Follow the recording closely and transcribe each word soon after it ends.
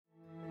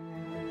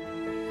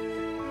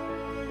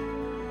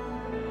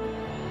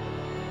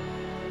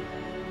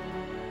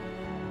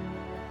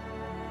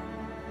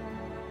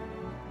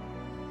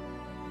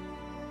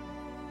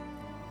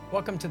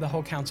Welcome to the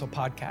Whole Counsel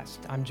Podcast.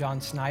 I'm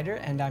John Snyder,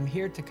 and I'm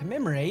here to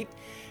commemorate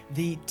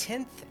the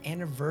 10th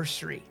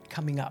anniversary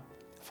coming up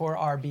for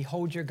our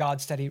Behold Your God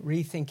study,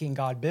 Rethinking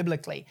God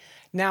Biblically.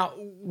 Now,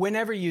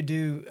 whenever you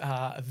do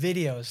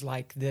videos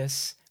like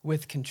this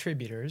with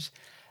contributors,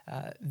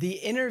 the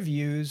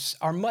interviews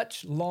are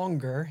much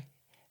longer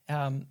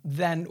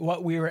than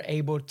what we were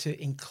able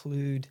to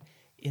include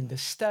in the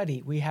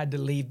study. We had to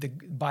leave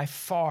by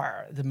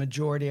far the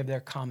majority of their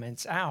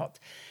comments out.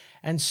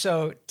 And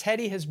so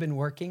Teddy has been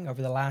working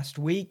over the last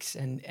weeks,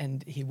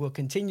 and he will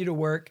continue to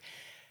work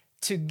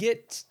to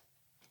get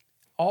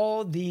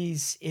all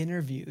these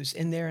interviews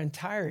in their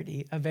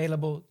entirety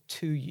available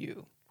to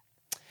you.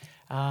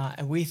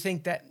 And we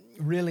think that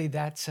really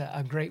that's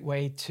a great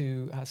way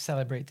to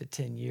celebrate the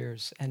 10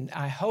 years. And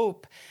I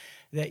hope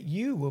that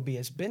you will be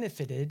as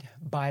benefited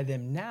by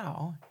them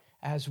now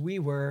as we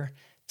were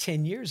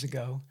 10 years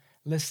ago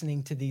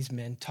listening to these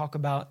men talk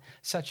about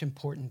such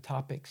important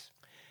topics.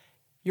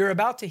 You're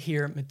about to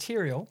hear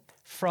material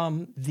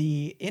from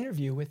the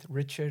interview with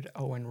Richard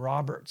Owen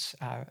Roberts.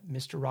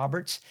 Mr.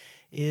 Roberts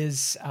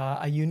is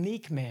a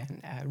unique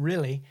man,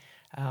 really,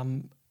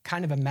 kind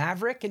of a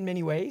maverick in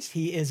many ways.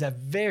 He is a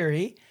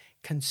very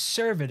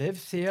conservative,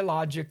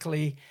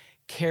 theologically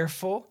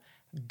careful,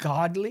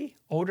 godly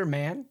older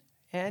man,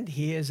 and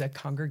he is a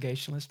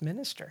Congregationalist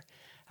minister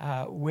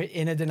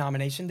in a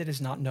denomination that is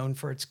not known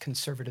for its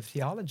conservative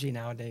theology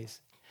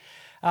nowadays.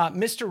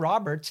 Mr.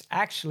 Roberts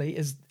actually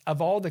is,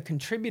 of all the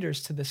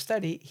contributors to the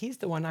study, he's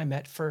the one I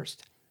met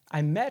first.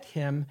 I met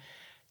him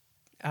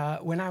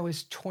when I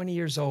was 20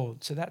 years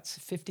old. So that's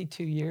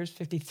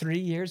 53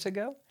 years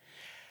ago.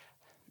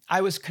 I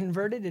was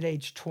converted at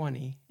age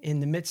 20 in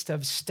the midst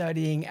of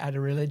studying at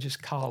a religious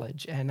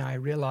college. And I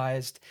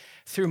realized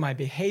through my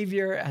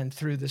behavior and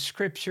through the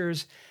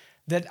scriptures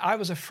that I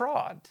was a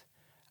fraud.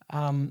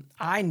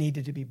 I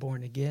needed to be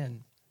born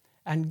again.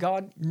 And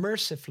God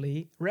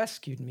mercifully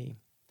rescued me.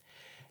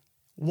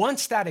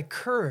 Once that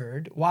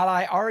occurred, while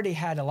I already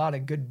had a lot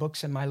of good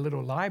books in my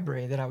little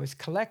library that I was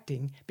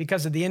collecting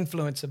because of the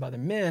influence of other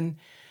men,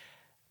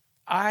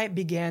 I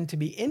began to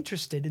be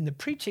interested in the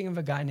preaching of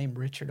a guy named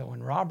Richard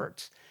Owen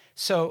Roberts.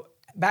 So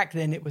back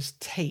then it was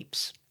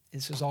tapes.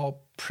 This was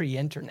all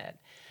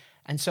pre-internet.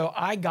 And so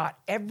I got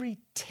every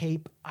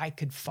tape I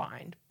could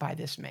find by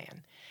this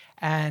man.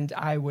 And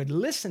I would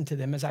listen to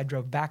them as I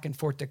drove back and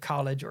forth to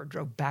college or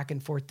drove back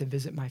and forth to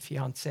visit my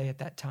fiance at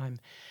that time.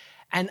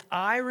 And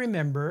I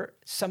remember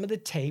some of the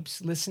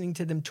tapes, listening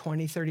to them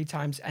 20, 30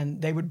 times,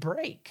 and they would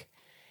break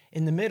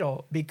in the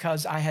middle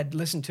because I had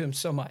listened to them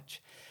so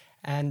much.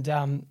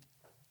 And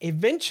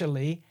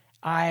eventually,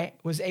 I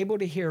was able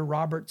to hear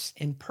Roberts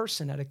in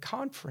person at a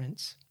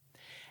conference.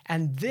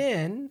 And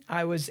then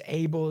I was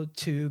able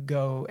to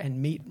go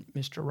and meet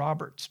Mr.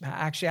 Roberts.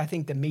 Actually, I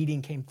think the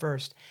meeting came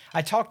first.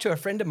 I talked to a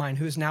friend of mine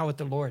who is now with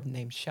the Lord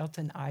named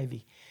Shelton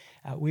Ivy.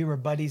 We were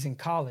buddies in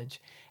college.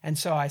 And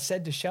so I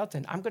said to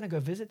Shelton, I'm going to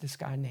go visit this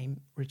guy named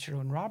Richard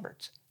Owen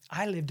Roberts.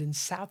 I lived in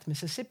South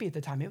Mississippi at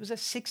the time. It was a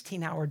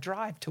 16-hour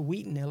drive to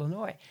Wheaton,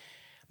 Illinois.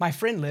 My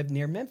friend lived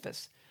near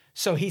Memphis.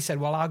 So he said,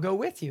 well, I'll go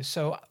with you.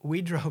 So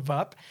we drove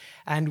up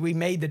and we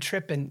made the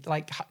trip in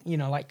like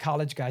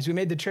college guys. We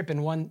made the trip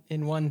in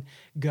one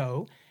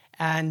go.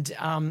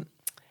 And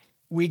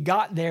we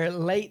got there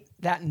late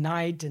that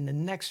night. And the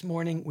next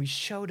morning we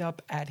showed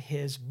up at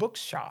his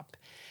bookshop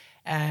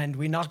and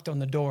we knocked on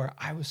the door.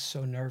 I was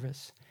so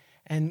nervous.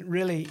 And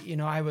really,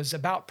 I was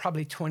about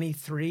probably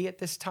 23 at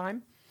this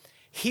time.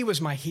 He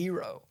was my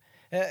hero.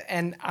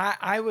 And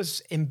I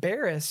was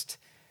embarrassed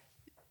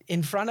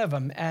in front of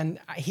him. And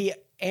he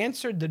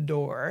answered the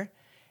door.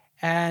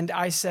 And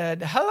I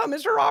said, hello,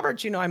 Mr.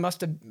 Roberts.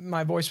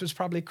 My voice was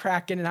probably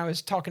cracking and I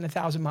was talking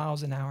 1,000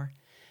 miles an hour.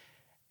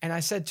 And I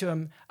said to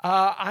him,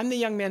 I'm the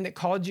young man that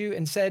called you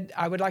and said,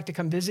 I would like to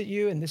come visit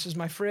you. And this is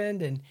my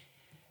friend. And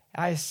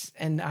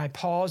I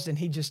paused and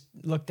he just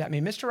looked at me.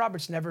 Mr.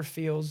 Roberts never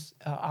feels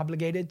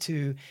obligated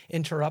to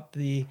interrupt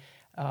the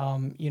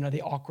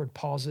awkward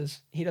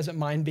pauses. He doesn't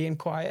mind being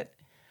quiet.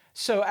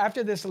 So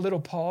after this little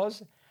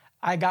pause,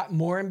 I got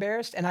more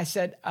embarrassed and I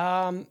said,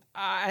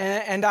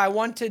 I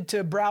wanted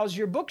to browse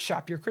your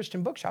bookshop, your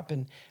Christian bookshop,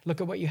 and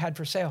look at what you had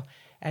for sale.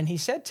 And he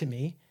said to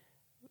me,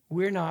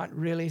 we're not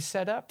really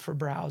set up for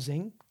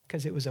browsing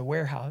because it was a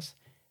warehouse.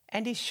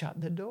 And he shut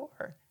the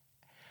door.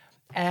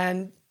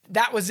 And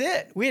that was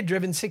it. We had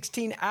driven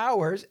 16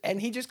 hours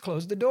and he just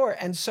closed the door.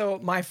 And so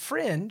my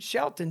friend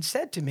Shelton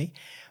said to me,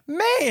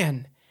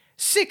 man,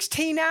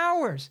 16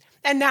 hours.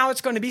 And now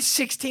it's going to be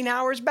 16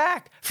 hours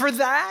back for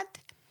that.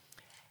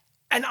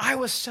 And I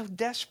was so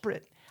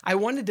desperate. I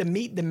wanted to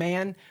meet the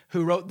man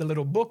who wrote the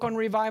little book on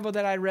revival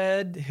that I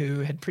read,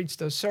 who had preached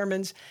those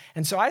sermons.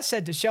 And so I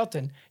said to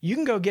Shelton, you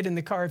can go get in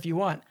the car if you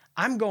want.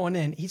 I'm going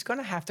in. He's going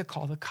to have to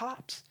call the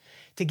cops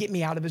to get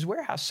me out of his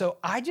warehouse. So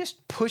I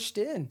just pushed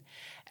in.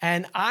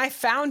 And I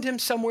found him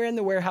somewhere in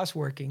the warehouse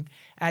working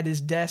at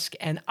his desk,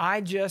 and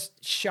I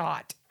just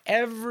shot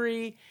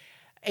every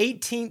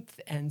 18th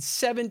and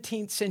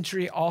 17th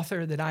century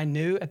author that I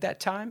knew at that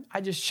time.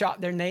 I just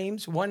shot their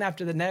names one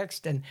after the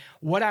next and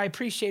what I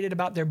appreciated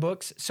about their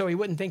books so he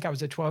wouldn't think I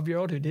was a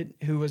 12-year-old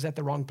who was at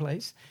the wrong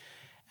place.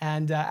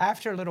 And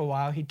after a little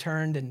while, he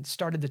turned and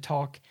started to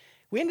talk.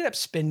 We ended up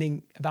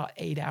spending about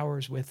 8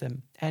 hours with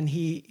him, and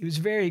he was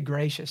very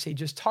gracious. He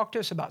just talked to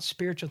us about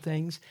spiritual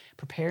things,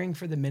 preparing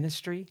for the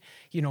ministry,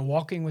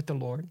 walking with the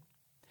Lord.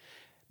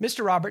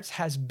 Mr. Roberts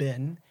has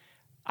been,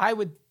 I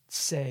would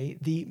say,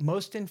 the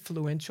most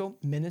influential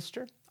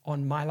minister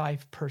on my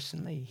life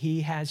personally.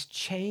 He has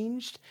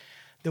changed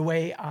the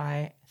way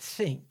I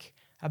think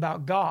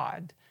about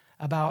God,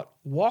 about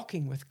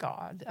walking with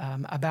God,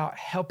 about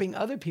helping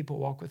other people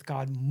walk with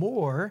God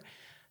more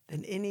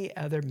than any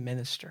other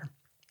minister.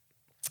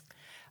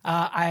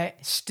 I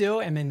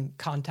still am in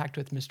contact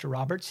with Mr.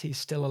 Roberts. He's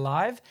still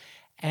alive,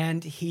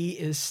 and he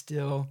is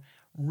still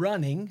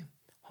running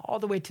all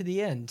the way to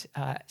the end.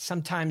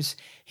 Sometimes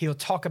he'll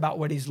talk about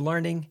what he's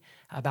learning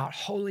about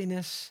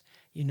holiness,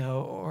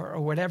 or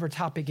whatever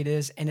topic it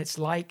is, and it's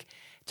like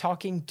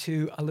talking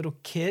to a little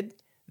kid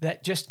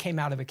that just came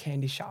out of a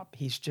candy shop.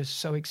 He's just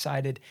so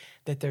excited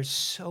that there's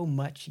so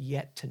much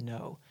yet to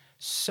know,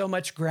 so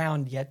much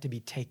ground yet to be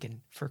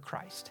taken for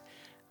Christ.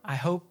 I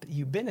hope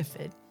you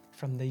benefit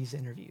from these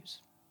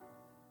interviews.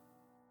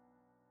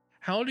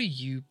 How do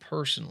you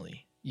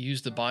personally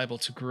use the Bible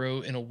to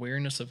grow in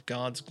awareness of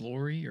God's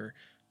glory or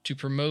to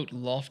promote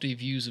lofty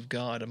views of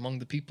God among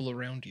the people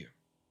around you?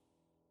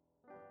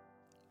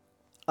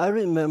 I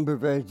remember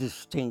very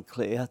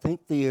distinctly, I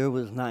think the year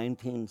was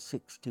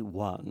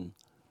 1961,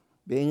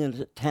 being in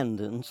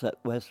attendance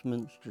at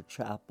Westminster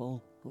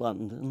Chapel,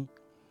 London,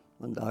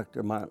 when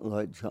Dr. Martin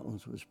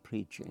Lloyd-Jones was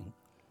preaching.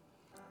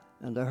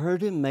 And I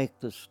heard him make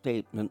the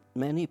statement,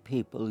 many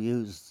people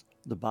use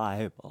the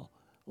Bible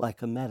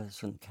like a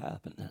medicine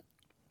cabinet.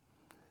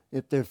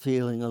 If they're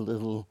feeling a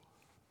little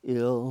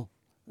ill,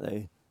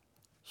 they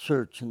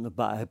search in the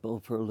Bible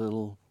for a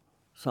little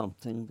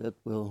something that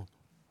will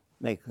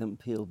make them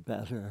feel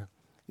better.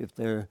 If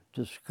they're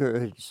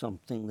discouraged,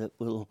 something that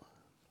will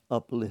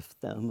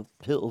uplift them,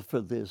 a pill for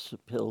this, a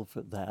pill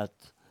for that.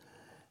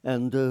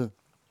 And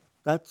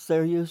that's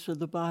their use of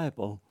the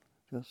Bible,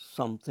 just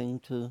something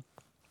to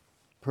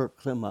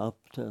perk them up,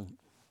 to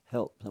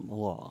help them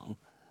along.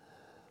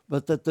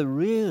 But that the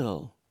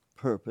real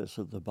purpose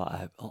of the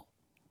Bible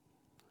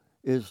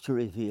is to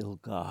reveal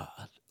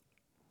God.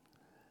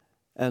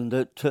 And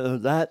that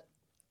that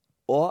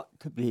ought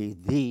to be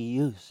the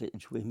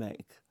usage we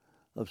make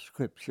of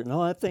Scripture.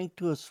 Now, I think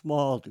to a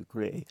small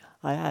degree,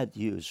 I had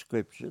used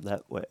Scripture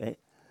that way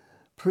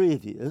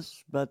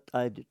previous, but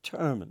I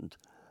determined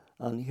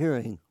on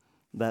hearing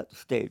that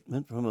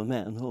statement from a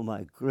man whom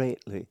I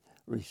greatly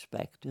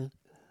respected.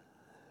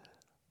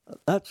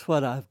 That's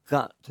what I've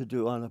got to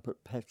do on a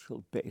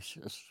perpetual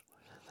basis.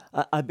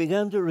 I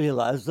began to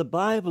realize the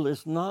Bible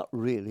is not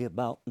really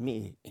about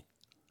me,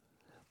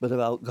 but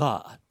about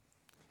God.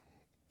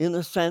 In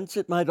a sense,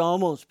 it might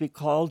almost be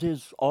called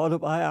his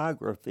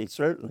autobiography,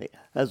 certainly,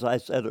 as I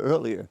said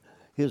earlier,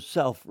 his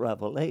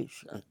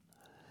self-revelation.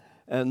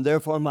 And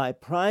therefore, my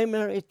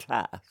primary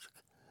task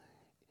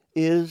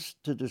is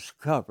to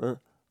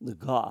discover the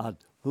God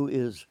who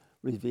is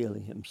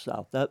revealing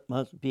himself. That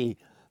must be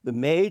the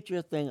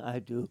major thing I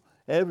do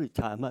every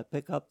time I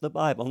pick up the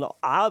Bible. Now,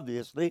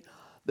 obviously,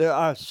 there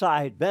are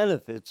side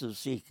benefits of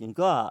seeking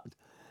God,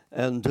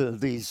 and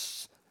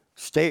these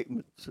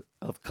statements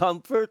of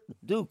comfort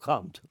do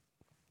come to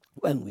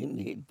when we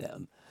need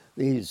them.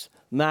 These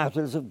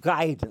matters of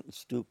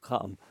guidance do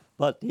come,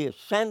 but the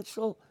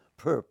essential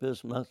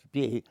purpose must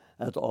be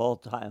at all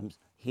times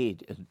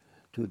heeded,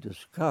 to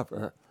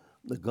discover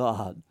the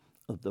God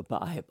of the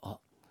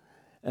Bible.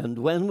 And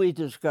when we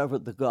discover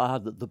the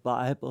God of the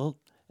Bible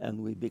and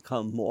we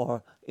become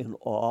more in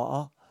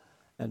awe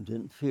and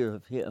in fear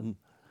of him,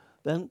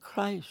 then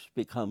Christ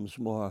becomes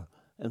more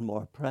and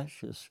more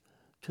precious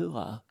to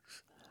us.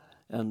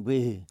 And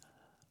we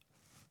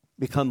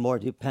become more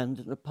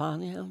dependent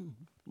upon him,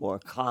 more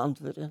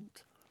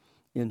confident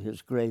in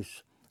his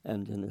grace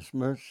and in his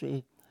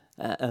mercy,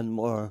 and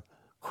more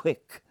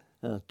quick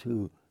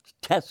to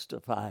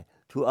testify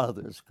to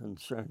others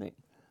concerning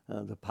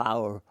the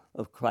power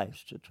of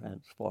Christ to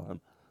transform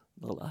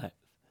the life.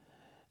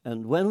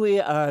 And when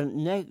we are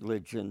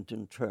negligent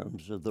in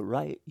terms of the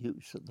right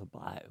use of the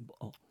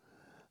Bible,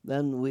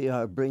 then we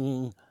are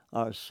bringing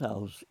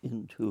ourselves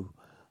into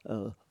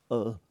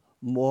a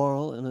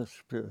moral and a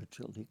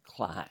spiritual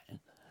decline.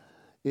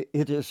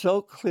 It is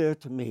so clear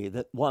to me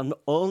that one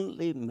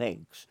only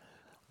makes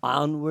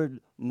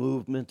onward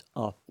movement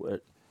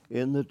upward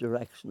in the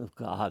direction of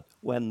God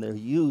when they're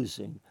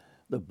using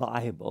the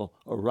Bible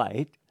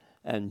aright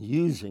and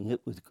using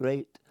it with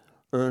great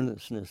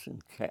earnestness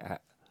and care.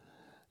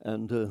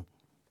 And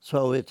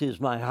so it is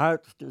my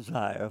heart's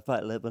desire, if I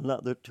live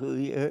another 2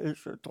 years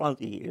or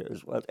 20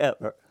 years,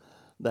 whatever,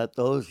 that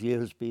those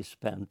years be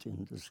spent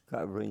in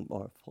discovering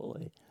more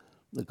fully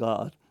the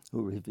God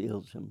who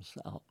reveals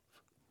himself.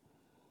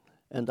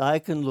 And I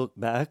can look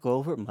back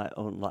over my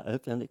own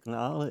life and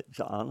acknowledge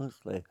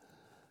honestly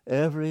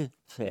Every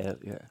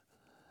failure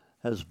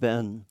has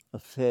been a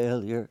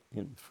failure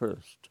in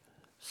first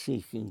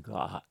seeking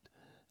God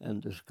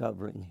and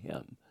discovering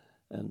Him.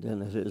 And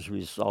then it has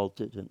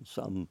resulted in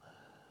some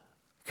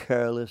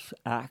careless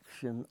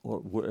action or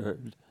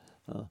word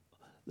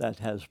that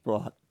has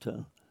brought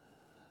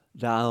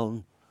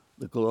down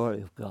the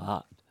glory of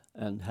God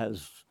and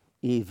has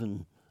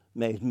even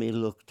made me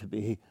look to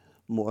be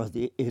more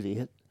the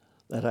idiot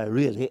that I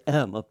really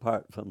am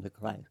apart from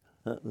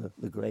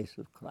the grace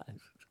of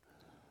Christ.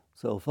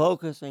 So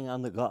focusing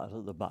on the God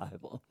of the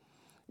Bible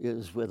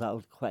is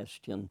without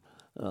question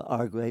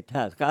our great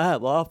task. I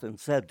have often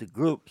said to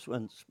groups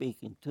when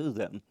speaking to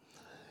them,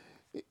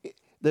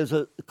 there's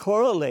a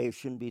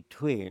correlation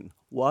between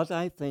what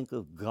I think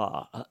of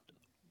God,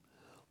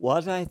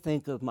 what I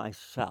think of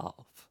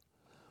myself,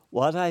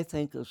 what I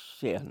think of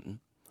sin,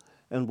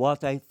 and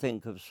what I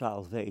think of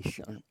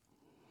salvation.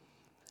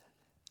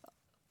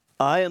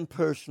 I am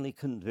personally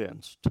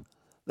convinced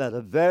that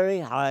a very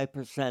high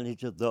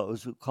percentage of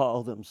those who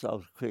call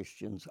themselves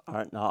Christians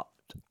are not.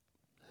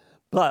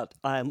 But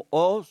I'm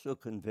also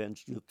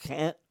convinced you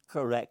can't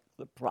correct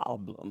the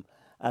problem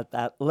at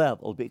that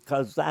level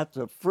because that's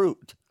a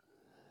fruit.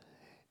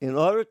 In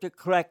order to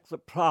correct the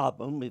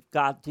problem, we've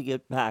got to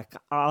get back,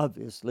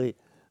 obviously,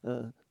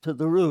 to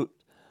the root.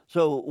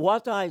 So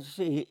what I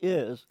see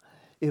is,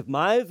 if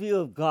my view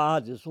of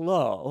God is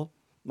low,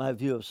 my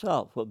view of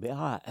self will be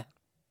high.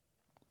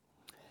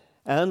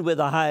 And with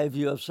a high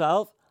view of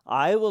self,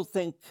 I will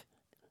think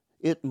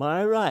it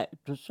my right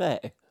to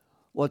say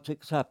what's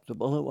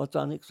acceptable and what's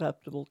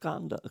unacceptable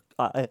conduct.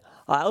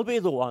 I'll be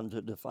the one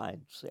to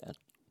define sin.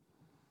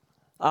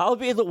 I'll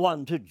be the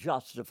one to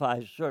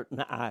justify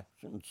certain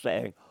actions,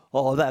 saying,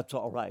 oh, that's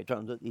all right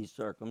under these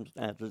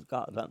circumstances,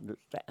 God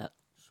understands.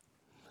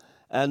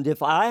 And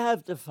if I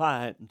have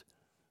defined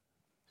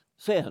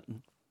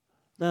sin,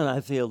 then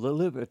I feel the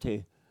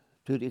liberty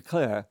to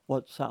declare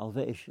what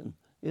salvation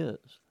is.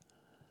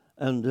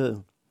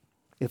 And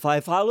if I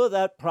follow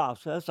that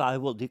process, I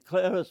will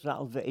declare a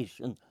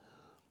salvation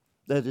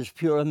that is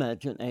pure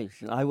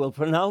imagination. I will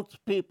pronounce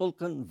people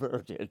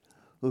converted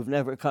who've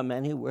never come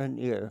anywhere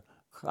near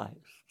Christ.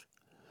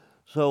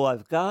 So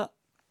I've got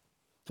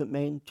to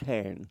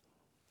maintain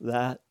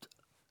that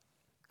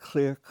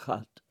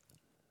clear-cut,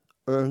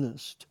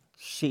 earnest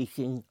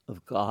seeking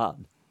of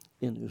God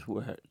in His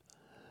Word.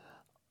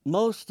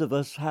 Most of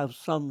us have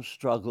some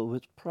struggle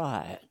with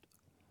pride.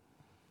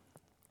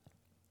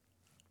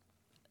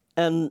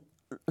 And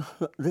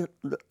the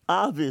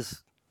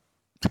obvious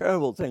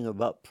terrible thing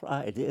about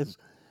pride is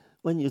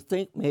when you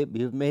think maybe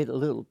you've made a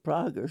little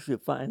progress, you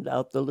find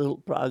out the little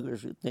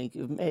progress you think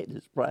you've made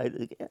is pride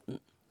again.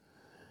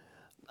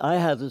 I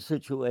had a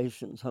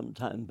situation some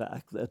time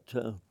back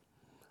that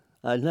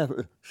I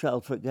never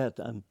shall forget,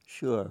 I'm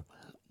sure.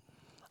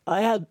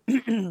 I had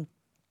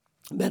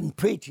been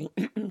preaching,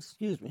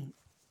 excuse me,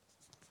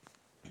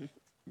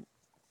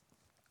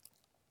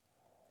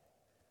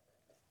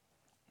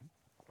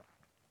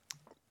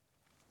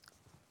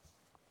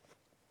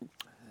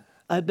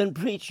 I've been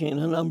preaching in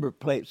a number of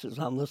places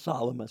on the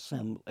solemn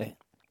assembly,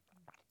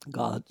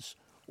 God's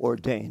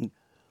ordained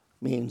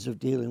means of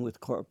dealing with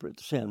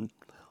corporate sin.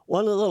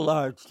 One of the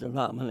large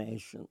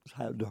denominations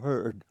had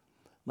heard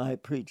my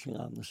preaching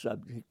on the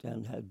subject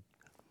and had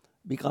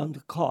begun to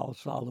call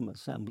solemn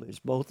assemblies,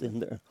 both in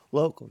their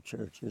local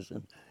churches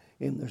and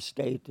in their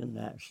state and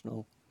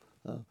national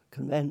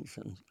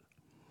conventions.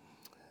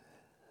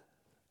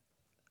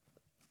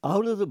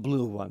 Out of the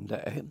blue one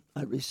day,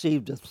 I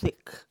received a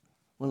thick,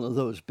 one of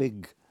those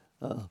big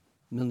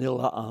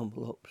manila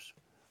envelopes,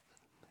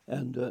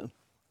 and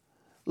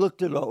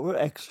looked it over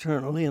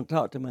externally and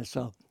thought to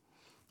myself,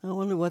 I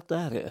wonder what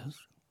that is.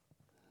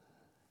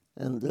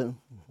 And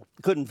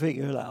couldn't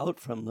figure it out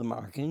from the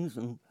markings,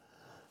 and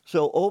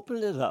so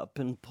opened it up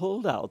and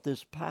pulled out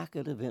this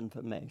packet of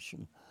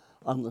information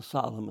on the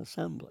solemn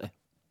assembly.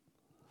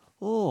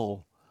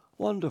 Oh,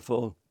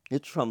 wonderful.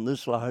 It's from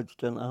this large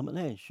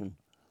denomination.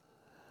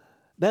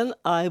 Then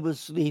I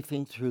was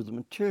leafing through the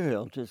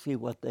material to see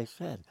what they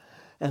said,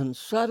 and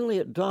suddenly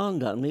it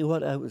dawned on me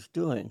what I was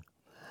doing.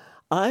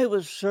 I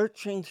was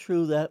searching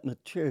through that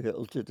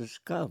material to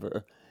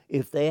discover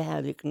if they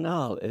had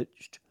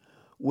acknowledged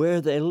where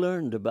they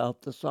learned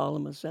about the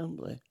solemn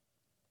assembly.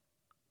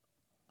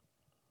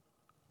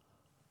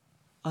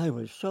 I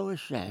was so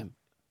ashamed,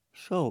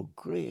 so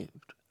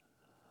grieved.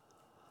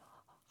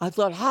 I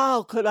thought,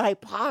 how could I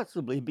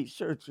possibly be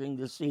searching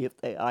to see if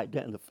they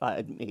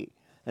identified me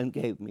and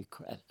gave me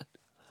credit?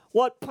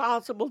 What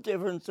possible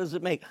difference does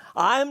it make?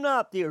 I'm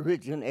not the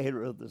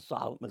originator of the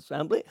solemn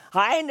assembly.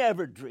 I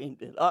never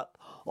dreamed it up.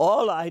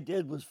 All I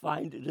did was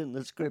find it in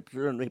the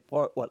scripture and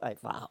report what I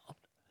found.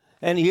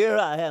 And here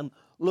I am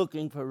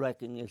looking for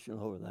recognition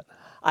over that.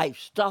 I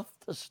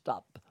stuffed the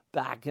stuff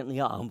back in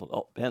the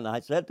envelope, and I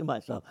said to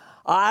myself,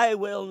 I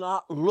will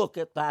not look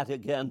at that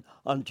again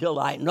until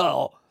I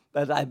know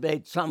that I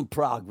made some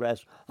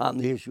progress on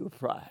the issue of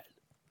pride.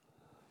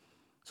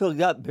 So it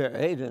got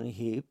buried in a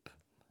heap,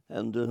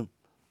 and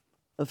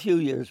a few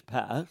years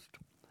passed,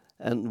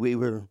 and we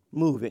were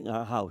moving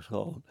our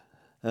household.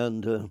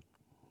 And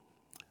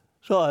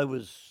so I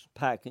was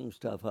packing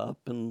stuff up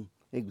and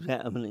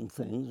examining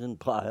things in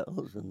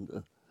piles,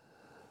 and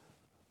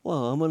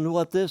well, I wonder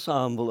what this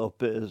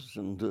envelope is.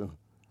 And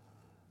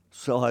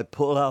so I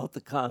pull out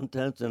the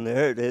contents, and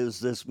there it is,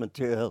 this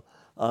material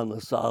on the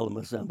solemn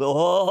assembly.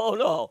 Oh,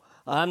 no,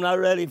 I'm not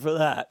ready for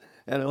that.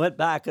 And I went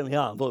back in the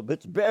envelope.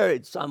 It's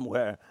buried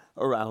somewhere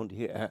around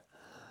here.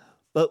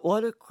 But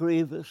what a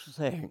grievous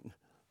thing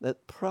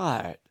that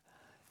pride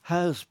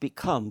has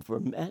become for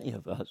many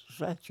of us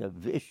such a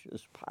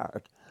vicious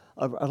part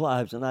of our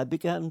lives. And I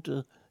began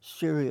to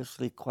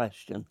seriously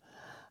question,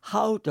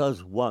 how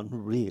does one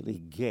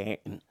really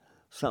gain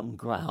some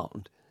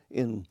ground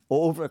in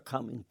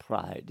overcoming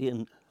pride,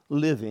 in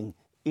living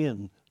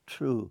in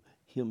true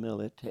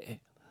humility?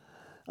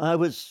 I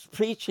was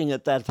preaching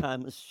at that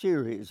time a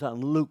series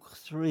on Luke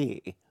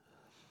 3,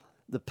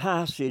 the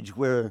passage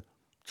where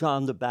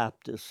John the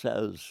Baptist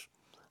says,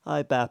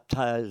 I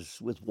baptize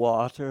with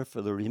water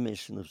for the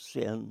remission of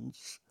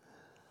sins,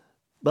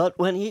 but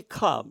when he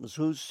comes,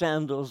 whose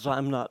sandals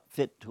I'm not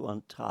fit to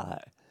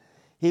untie,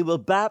 he will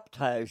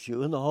baptize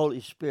you in the Holy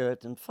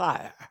Spirit and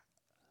fire.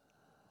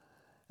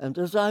 And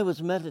as I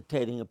was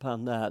meditating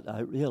upon that, I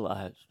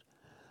realized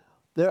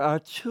there are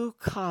two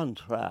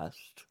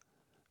contrasts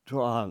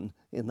drawn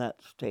in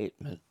that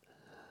statement.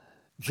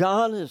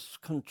 John is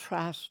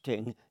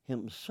contrasting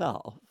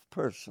himself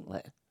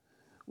personally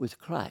with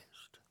Christ.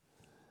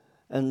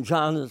 And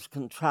John is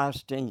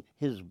contrasting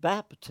his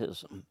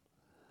baptism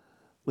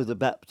with the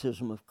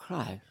baptism of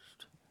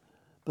Christ.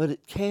 But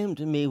it came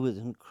to me with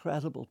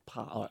incredible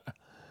power.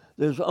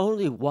 There's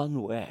only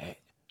one way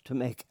to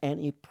make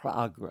any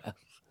progress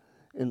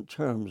in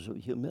terms of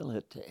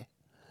humility.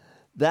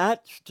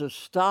 That's to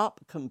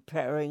stop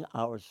comparing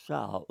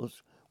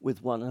ourselves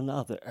with one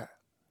another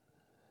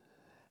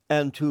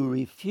and to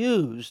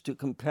refuse to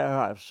compare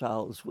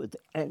ourselves with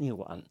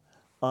anyone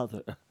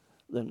other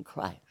than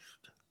Christ.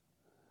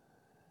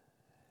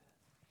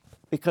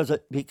 Because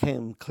it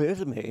became clear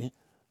to me,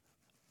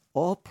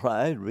 all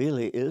pride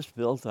really is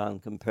built on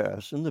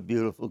comparison. The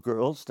beautiful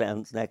girl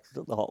stands next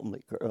to the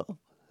homely girl.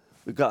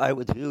 The guy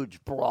with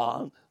huge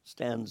brawn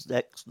stands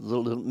next to the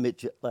little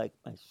midget like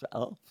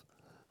myself.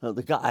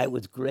 The guy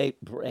with great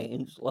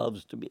brains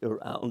loves to be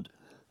around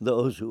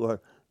those who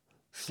are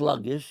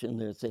sluggish in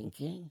their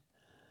thinking.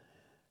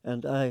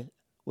 And I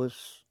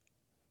was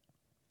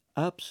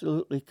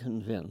absolutely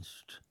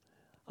convinced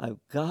I've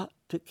got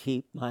to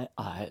keep my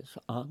eyes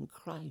on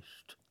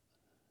Christ.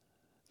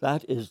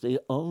 That is the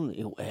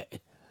only way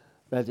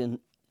that in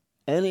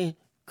any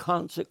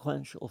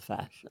consequential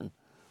fashion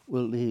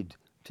will lead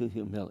to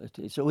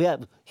humility. So we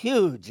have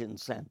huge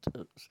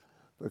incentives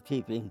for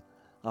keeping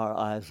our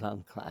eyes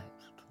on Christ.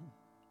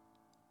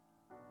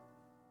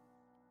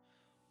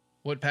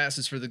 What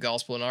passes for the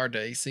gospel in our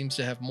day seems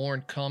to have more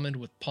in common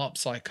with pop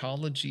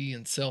psychology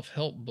and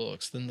self-help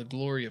books than the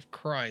glory of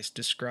Christ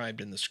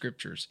described in the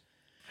scriptures.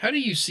 How do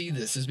you see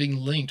this as being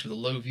linked with a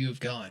low view of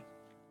God?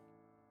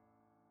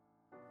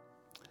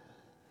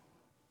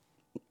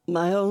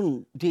 My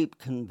own deep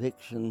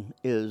conviction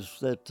is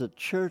that the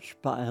church,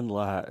 by and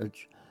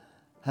large,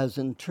 has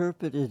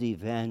interpreted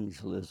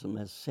evangelism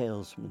as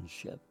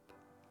salesmanship.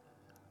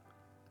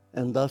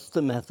 And thus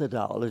the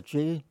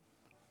methodology,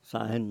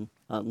 sign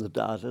on the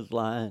dotted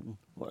line,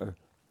 or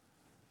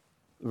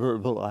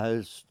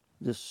verbalize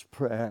this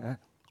prayer,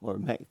 or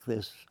make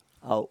this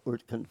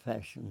outward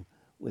confession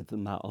with the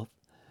mouth.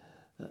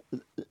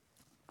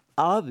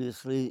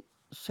 Obviously,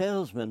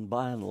 salesmen,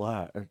 by and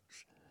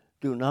large,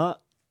 do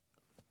not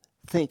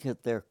think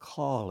it their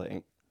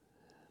calling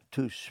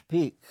to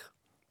speak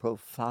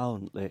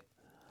profoundly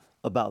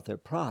about their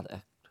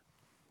product.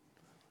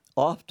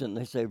 Often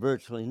they say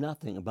virtually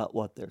nothing about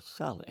what they're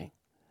selling,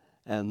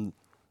 and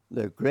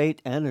their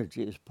great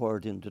energy is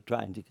poured into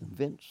trying to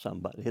convince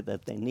somebody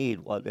that they need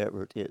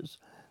whatever it is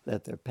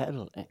that they're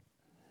peddling.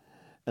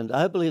 And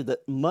I believe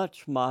that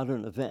much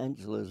modern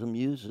evangelism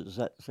uses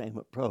that same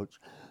approach.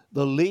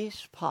 The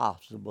least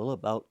possible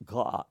about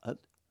God,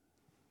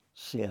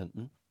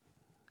 sin,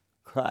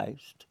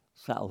 Christ,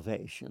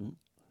 salvation.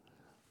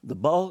 The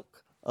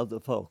bulk of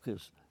the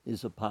focus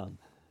is upon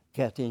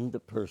getting the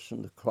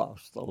person to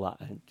cross the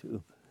line,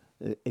 to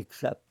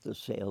accept the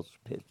sales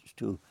pitch,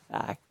 to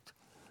act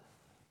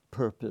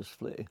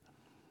purposefully.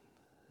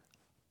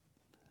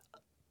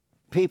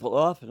 People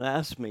often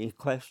ask me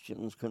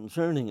questions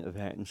concerning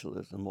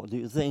evangelism. What do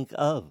you think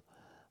of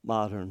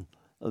modern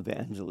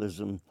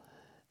evangelism?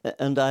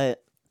 And I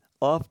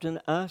often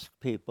ask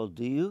people,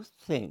 do you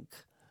think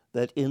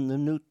that in the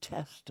New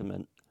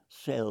Testament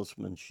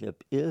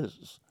salesmanship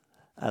is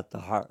at the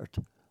heart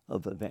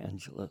of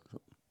evangelism?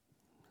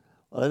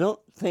 Well, I don't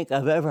think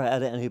I've ever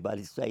had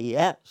anybody say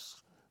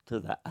yes to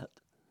that.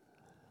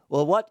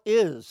 Well, what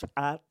is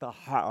at the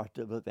heart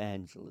of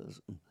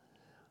evangelism?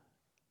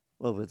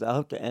 Well,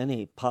 without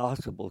any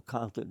possible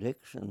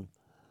contradiction,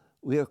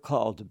 we are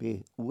called to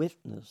be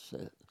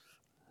witnesses.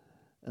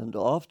 And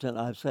often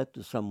I've said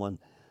to someone,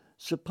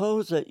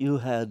 suppose that you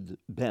had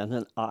been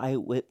an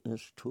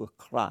eyewitness to a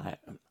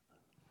crime.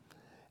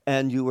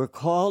 and you were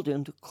called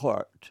into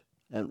court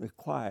and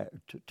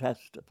required to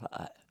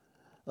testify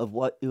of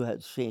what you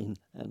had seen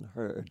and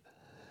heard.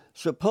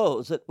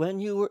 Suppose that when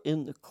you were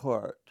in the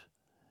court,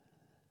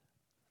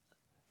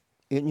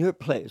 in your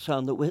place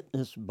on the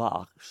witness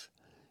box,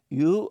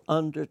 you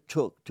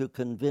undertook to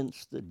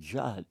convince the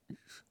judge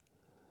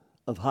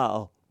of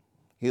how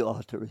he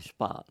ought to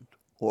respond,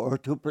 or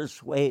to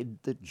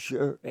persuade the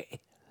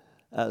jury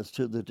as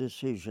to the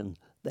decision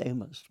they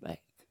must make.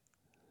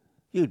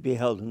 You'd be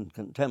held in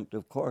contempt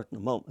of court in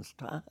a moment's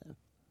time.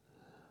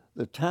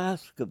 The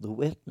task of the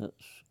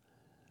witness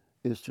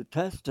is to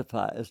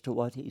testify as to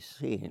what he's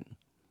seen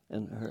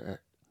and heard.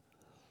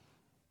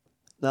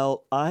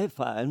 Now, I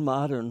find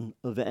modern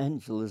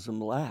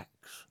evangelism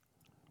lacks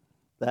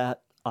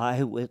that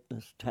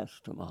eyewitness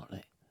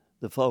testimony.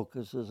 The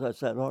focus, as I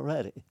said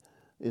already,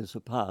 is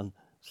upon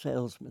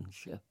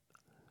salesmanship.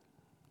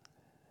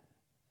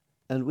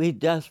 And we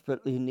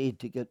desperately need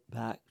to get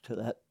back to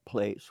that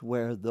place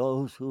where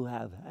those who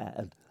have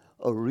had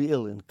a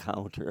real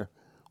encounter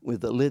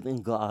with the living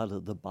God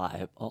of the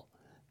Bible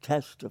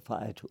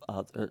testify to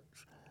others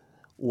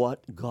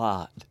what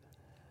God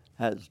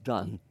has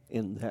done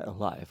in their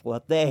life,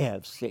 what they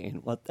have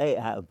seen, what they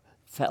have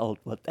felt,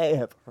 what they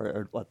have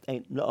heard, what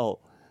they know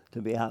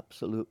to be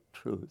absolute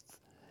truth.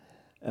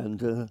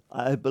 And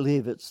I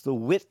believe it's the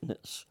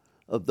witness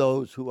of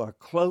those who are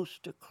close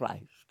to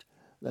Christ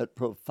that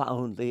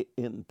profoundly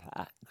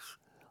impacts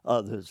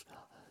others.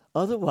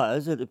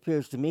 Otherwise, it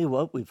appears to me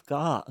what we've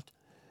got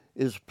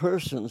is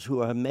persons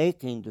who are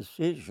making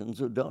decisions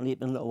who don't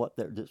even know what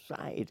they're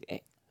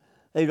deciding.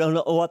 They don't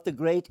know what the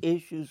great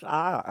issues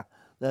are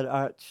that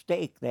are at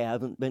stake. They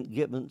haven't been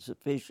given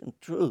sufficient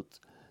truth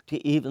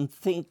to even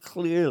think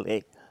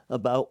clearly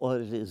about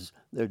what it is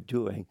they're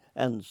doing.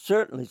 And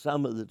certainly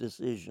some of the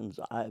decisions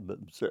I've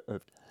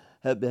observed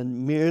have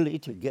been merely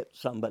to get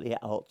somebody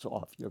else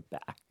off your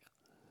back.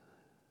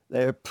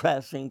 They're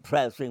pressing.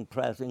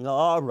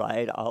 All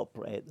right, I'll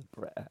pray the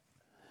prayer.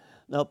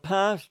 Now,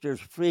 pastors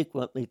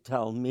frequently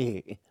tell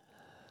me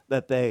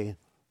that they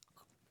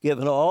give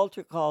an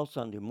altar call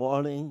Sunday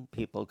morning,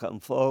 people come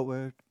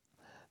forward,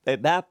 they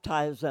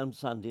baptize them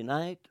Sunday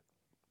night,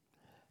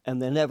 and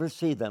they never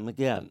see them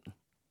again.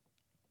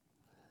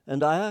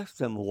 And I ask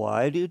them,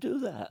 why do you do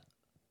that?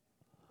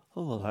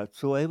 Oh, well,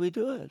 that's the way we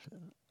do it.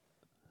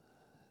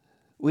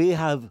 We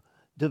have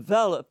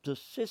developed a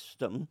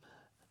system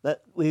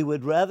that we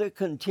would rather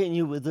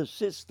continue with the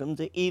system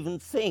to even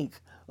think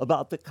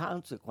about the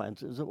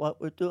consequences of what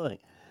we're doing.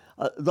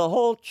 The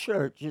whole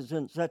church is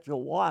in such a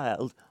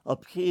wild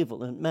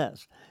upheaval and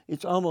mess.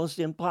 It's almost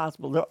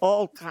impossible. There are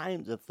all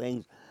kinds of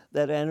things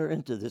that enter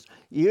into this.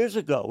 Years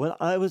ago, when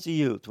I was a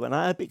youth, when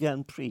I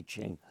began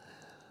preaching,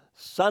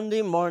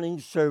 Sunday morning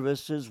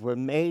services were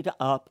made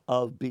up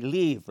of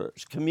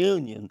believers.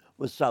 Communion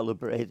was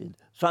celebrated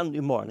Sunday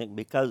morning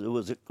because it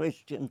was a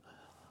Christian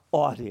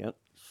audience.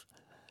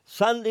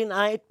 Sunday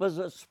night was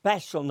a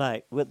special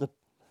night with an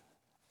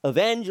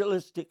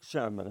evangelistic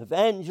sermon,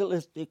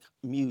 evangelistic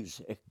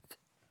music.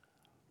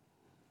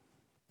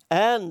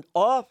 And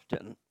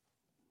often,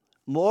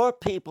 more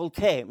people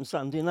came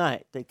Sunday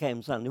night. They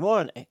came Sunday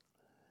morning.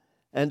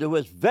 And it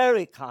was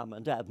very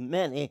common to have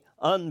many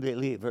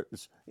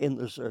unbelievers in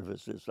the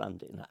services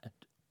Sunday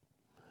night.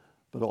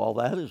 But all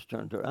that is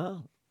turned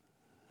around.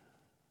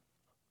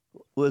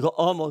 With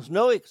almost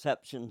no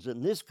exceptions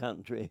in this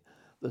country,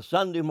 the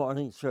Sunday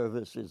morning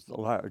service is the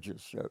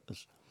largest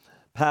service.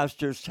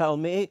 Pastors tell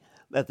me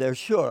that they're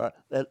sure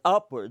that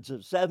upwards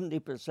of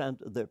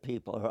 70% of their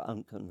people are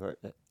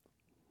unconverted.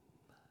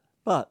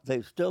 But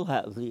they still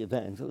have the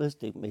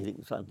evangelistic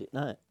meeting Sunday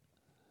night.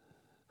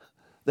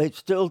 They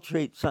still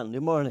treat Sunday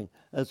morning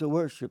as a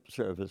worship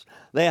service.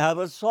 They have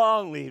a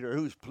song leader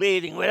who's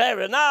pleading with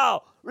everyone,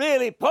 now,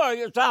 really pour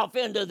yourself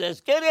into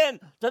this. Get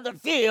into the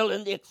feel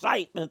and the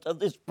excitement of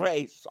this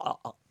praise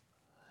song.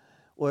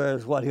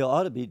 Whereas what he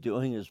ought to be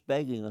doing is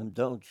begging them,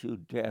 don't you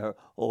dare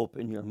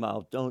open your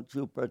mouth. Don't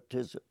you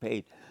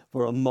participate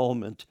for a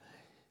moment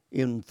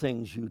in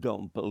things you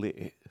don't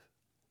believe.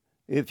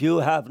 If you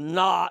have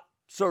not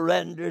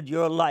surrendered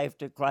your life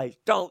to Christ,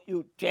 don't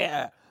you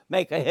dare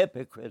make a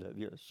hypocrite of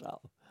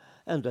yourself.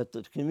 And at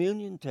the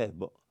communion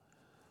table,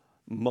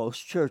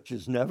 most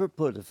churches never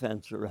put a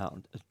fence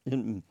around it.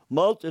 In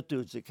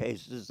multitudes of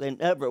cases, they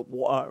never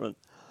warn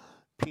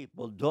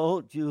people,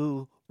 don't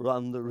you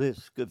run the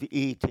risk of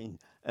eating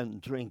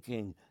and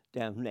drinking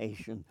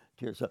damnation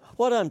to yourself.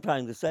 What I'm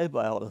trying to say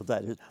by all of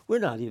that is we're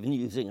not even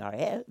using our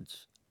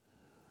heads.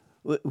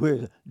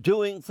 We're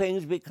doing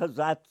things because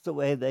that's the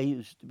way they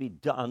used to be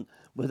done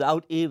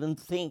without even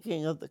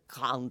thinking of the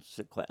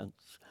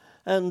consequence.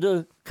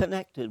 And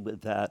connected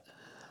with that,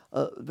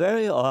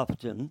 very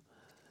often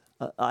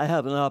I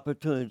have an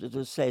opportunity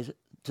to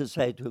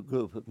say to a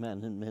group of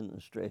men in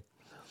ministry,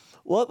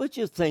 what would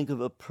you think of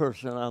a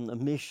person on the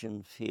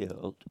mission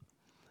field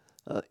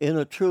in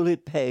a truly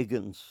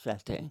pagan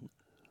setting,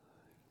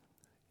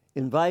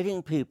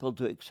 inviting people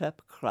to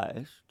accept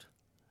Christ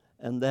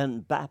and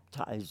then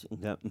baptizing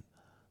them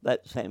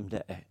that same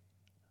day?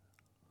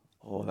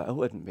 Oh, that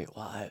wouldn't be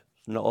wise.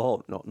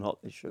 No, no, no,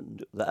 they shouldn't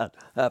do that.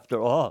 After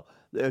all,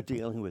 they're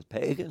dealing with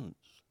pagans.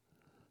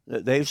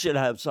 They should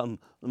have some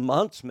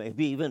months,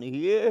 maybe even a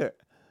year,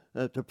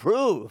 to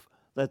prove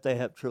that they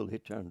have truly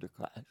turned to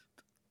Christ.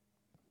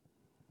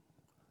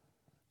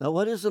 Now,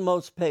 what is the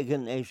most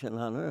pagan nation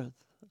on earth?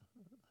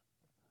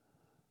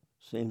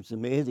 Seems to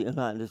me the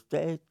United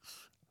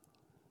States.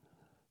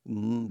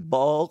 The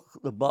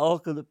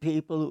bulk of the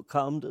people who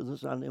come to the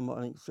Sunday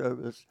morning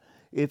service,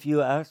 if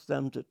you ask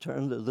them to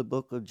turn to the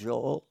book of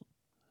Joel,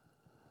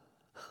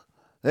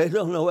 they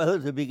don't know whether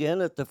to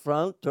begin at the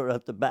front or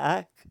at the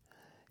back.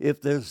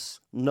 If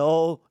there's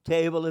no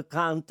table of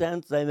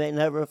contents, they may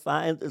never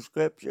find the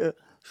scripture.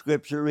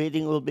 Scripture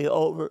reading will be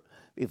over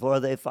before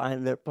they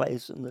find their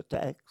place in the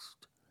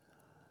text.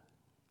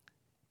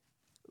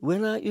 We're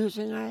not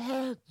using our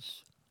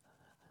heads.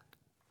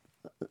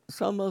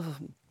 Some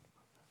of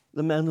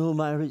the men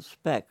whom I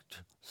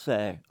respect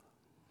say,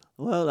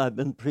 well, I've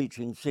been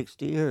preaching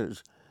 60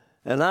 years,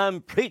 and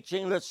I'm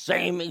preaching the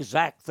same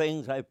exact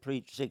things I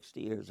preached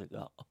 60 years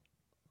ago.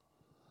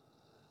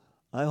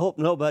 I hope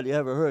nobody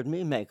ever heard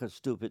me make a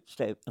stupid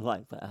statement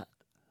like that.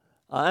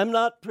 I'm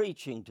not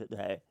preaching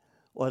today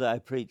what I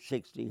preached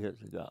 60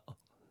 years ago.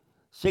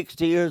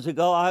 60 years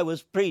ago, I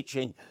was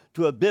preaching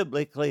to a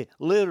biblically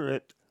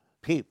literate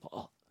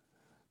people.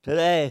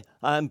 Today,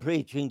 I'm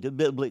preaching to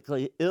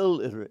biblically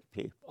illiterate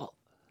people.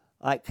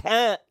 I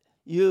can't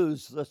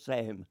use the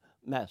same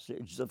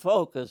message. The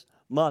focus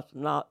must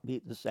not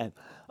be the same.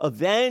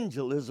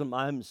 Evangelism,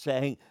 I'm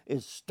saying,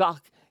 is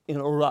stuck in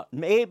a rut.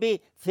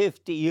 Maybe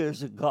 50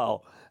 years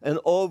ago, an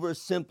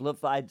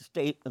oversimplified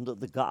statement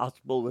of the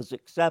gospel was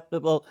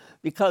acceptable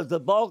because the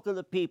bulk of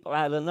the people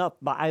had enough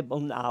Bible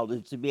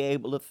knowledge to be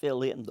able to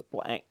fill in the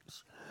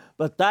blanks.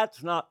 But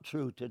that's not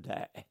true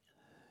today.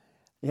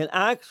 In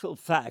actual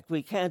fact,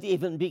 we can't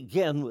even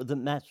begin with the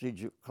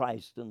message of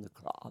Christ and the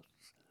cross.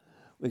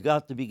 We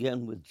got to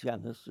begin with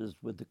Genesis,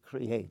 with the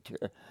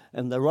Creator,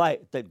 and the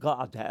right that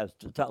God has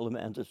to tell a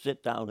man to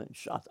sit down and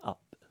shut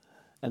up,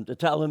 and to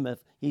tell him if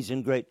he's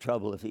in great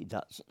trouble if he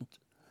doesn't.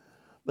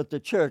 But the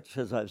church,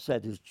 as I've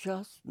said, is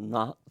just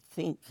not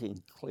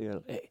thinking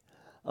clearly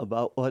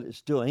about what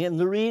it's doing. And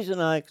the reason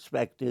I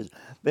expect is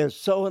they're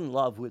so in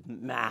love with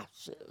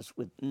masses,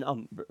 with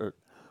numbers,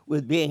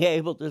 with being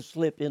able to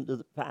slip into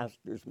the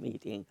pastor's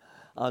meeting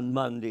on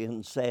Monday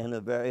and say in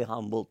a very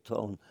humble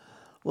tone,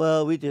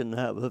 well, we didn't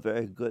have a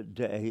very good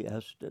day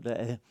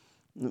yesterday.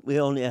 We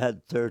only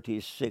had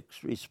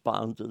 36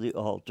 respond to the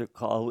altar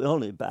call. We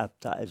only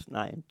baptized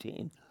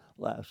 19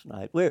 last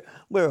night.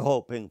 We're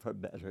hoping for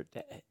better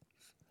days.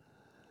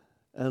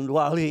 And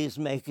while he's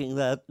making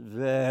that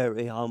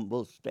very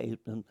humble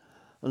statement,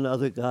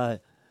 another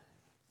guy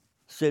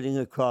sitting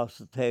across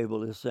the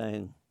table is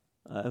saying,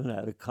 I haven't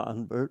had a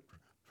convert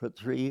for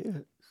 3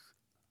 years.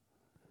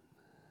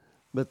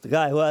 But the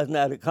guy who hasn't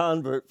had a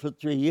convert for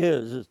 3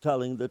 years is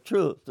telling the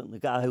truth, and the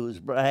guy who's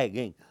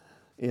bragging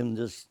in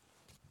this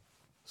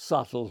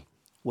subtle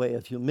way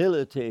of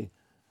humility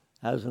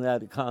hasn't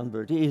had a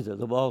convert either.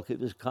 The bulk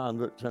of his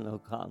converts are no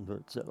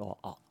converts at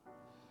all.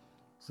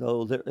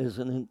 So there is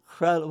an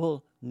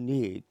incredible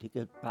need to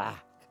get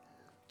back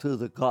to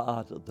the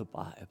God of the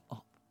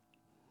Bible.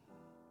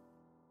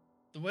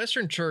 The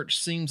Western Church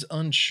seems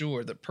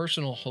unsure that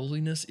personal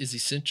holiness is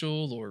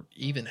essential or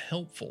even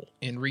helpful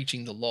in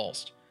reaching the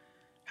lost.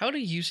 How do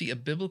you see a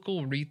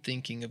biblical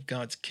rethinking of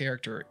God's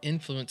character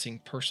influencing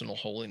personal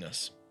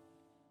holiness?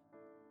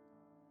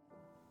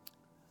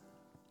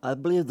 I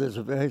believe there's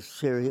a very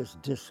serious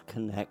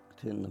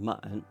disconnect in the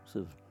minds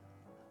of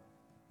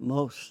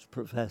most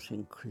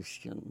professing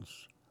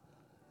Christians.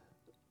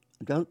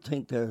 I don't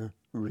think they're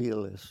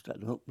realists. I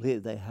don't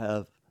believe they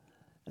have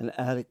an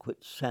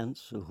adequate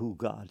sense of who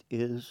God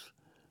is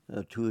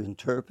to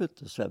interpret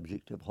the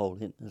subject of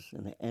holiness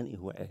in any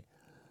way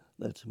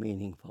that's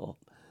meaningful.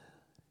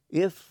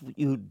 If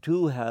you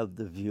do have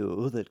the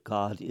view that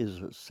God is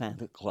a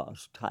Santa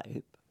Claus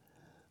type,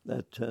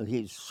 that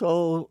he's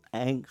so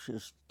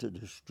anxious to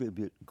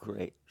distribute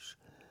grace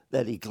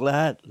that he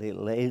gladly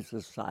lays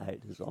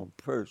aside his own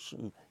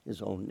person,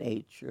 his own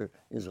nature,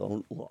 his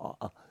own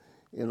law,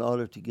 in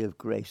order to give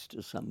grace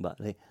to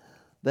somebody,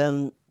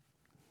 then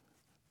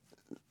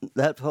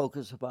that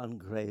focus upon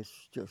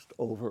grace just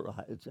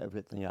overrides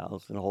everything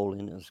else, and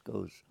holiness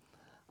goes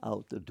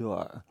out the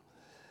door.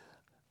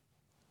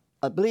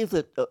 I believe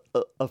that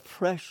a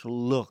fresh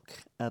look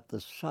at the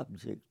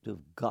subject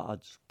of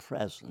God's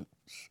presence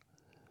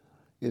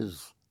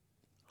is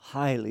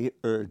highly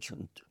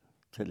urgent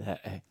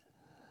today.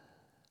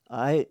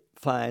 I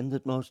find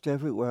that most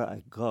everywhere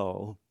I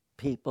go,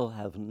 people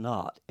have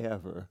not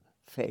ever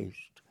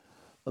faced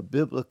a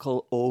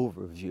biblical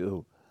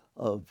overview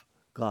of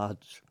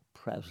God's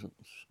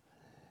presence.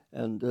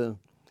 And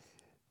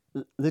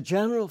the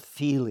general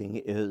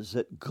feeling is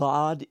that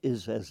God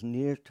is as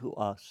near to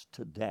us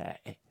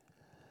today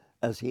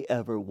as he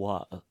ever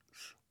was.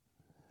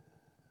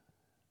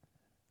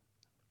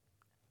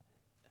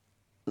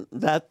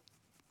 That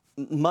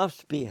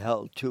must be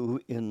held to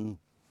in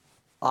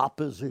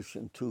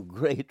opposition to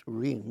great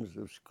reams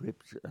of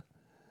Scripture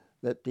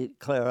that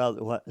declare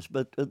otherwise.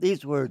 But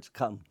these words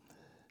come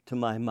to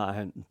my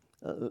mind,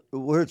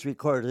 words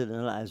recorded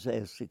in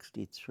Isaiah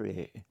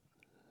 63,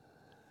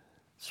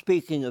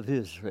 speaking of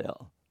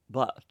Israel.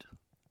 But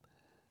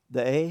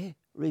they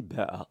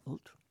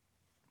rebelled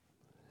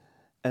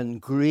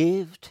and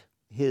grieved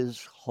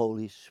his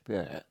Holy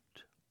Spirit,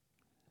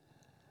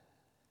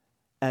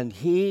 and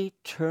he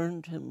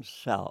turned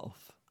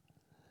himself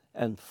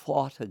and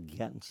fought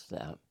against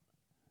them.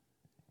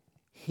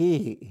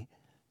 He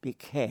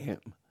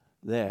became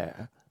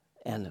their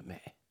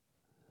enemy.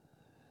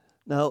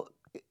 Now,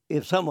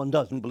 if someone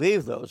doesn't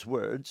believe those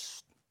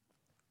words,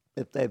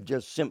 if they've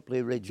just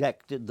simply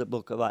rejected the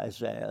book of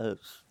Isaiah as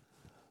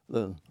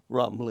the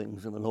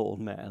rumblings of an old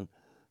man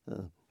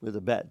with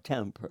a bad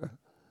temper,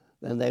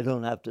 then they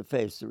don't have to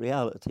face the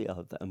reality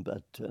of them.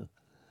 But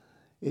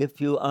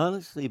if you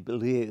honestly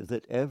believe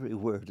that every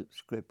word of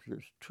Scripture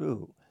is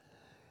true,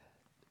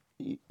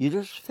 you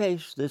just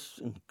face this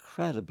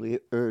incredibly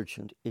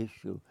urgent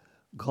issue.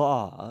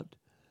 God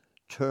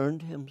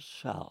turned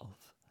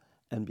himself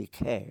and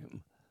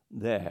became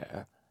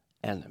their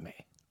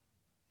enemy.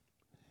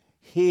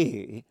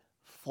 He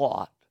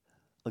fought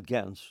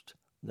against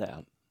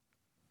them.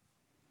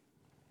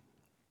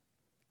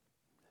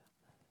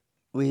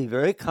 We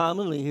very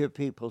commonly hear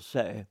people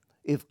say,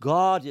 if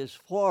God is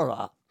for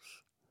us,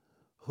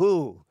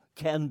 who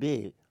can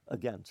be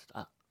against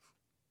us?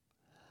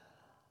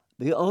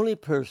 The only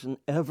person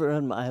ever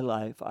in my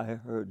life I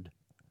heard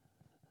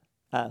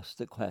ask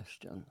the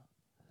question,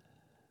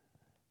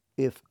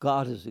 if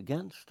God is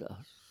against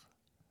us,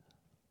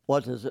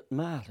 what does it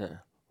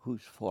matter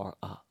who's for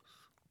us?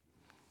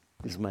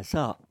 Is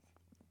myself.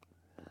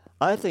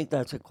 I think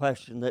that's a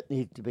question that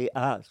needs to be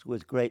asked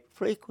with great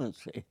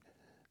frequency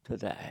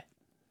today.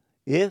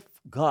 If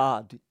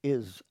God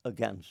is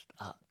against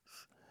us,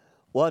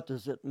 what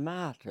does it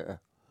matter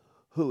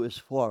who is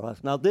for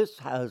us? Now, this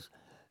has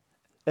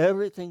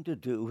everything to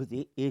do with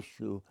the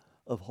issue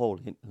of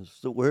holiness.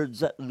 The words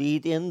that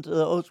lead into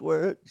those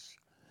words,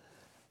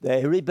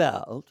 they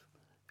rebelled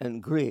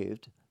and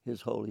grieved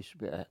his Holy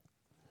Spirit.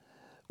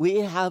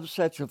 We have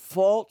such a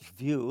false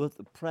view of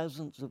the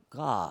presence of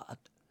God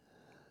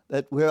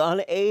that we're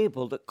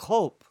unable to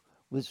cope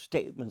with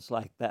statements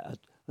like that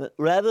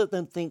rather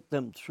than think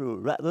them through,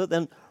 rather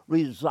than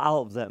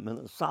resolve them in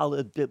a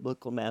solid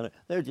biblical manner.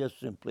 They're just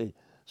simply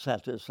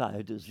set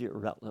aside as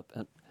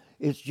irrelevant.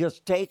 It's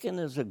just taken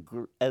as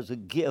a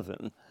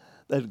given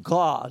that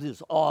God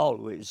is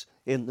always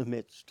in the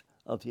midst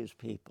of his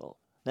people,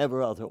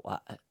 never otherwise.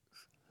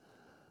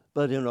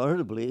 But in order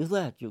to believe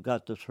that, you've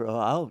got to throw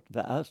out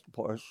vast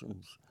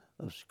portions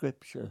of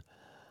Scripture.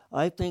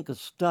 I think a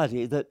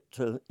study that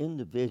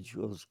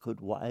individuals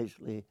could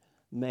wisely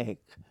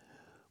make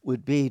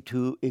would be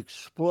to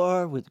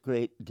explore with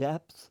great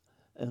depth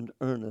and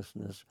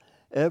earnestness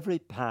every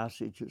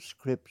passage of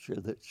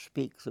Scripture that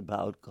speaks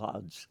about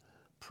God's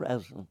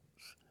presence.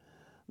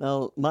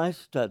 Now, my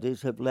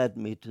studies have led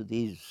me to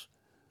these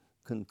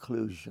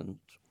conclusions.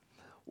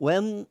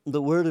 When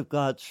the Word of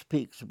God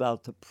speaks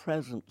about the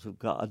presence of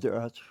God, there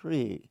are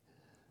three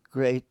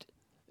great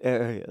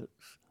areas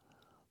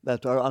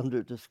that are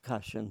under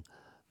discussion.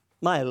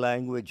 My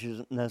language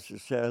isn't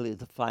necessarily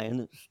the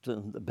finest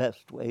and the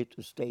best way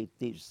to state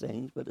these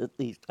things, but at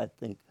least I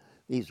think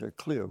these are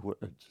clear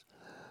words.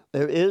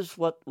 There is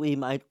what we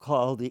might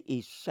call the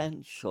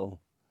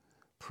essential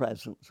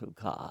presence of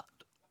God.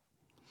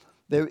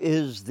 There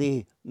is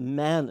the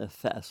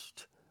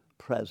manifest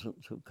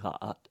presence of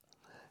God,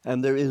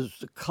 and there is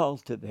the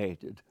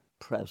cultivated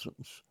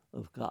presence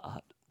of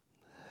God.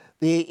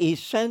 The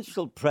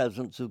essential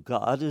presence of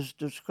God is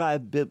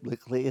described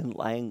biblically in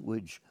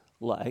language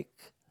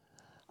like,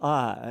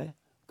 I,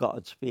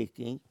 God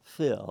speaking,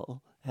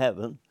 fill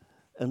heaven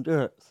and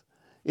earth.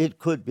 It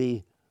could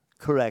be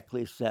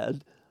correctly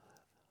said,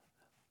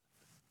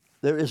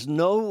 there is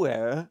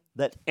nowhere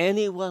that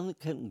anyone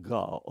can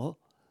go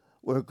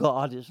where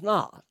God is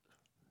not,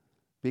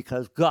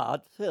 because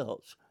God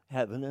fills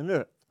heaven and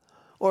earth.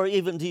 Or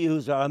even to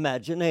use our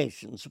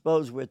imagination,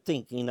 suppose we're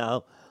thinking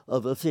now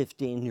of a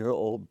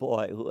 15-year-old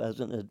boy who has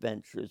an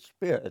adventurous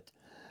spirit,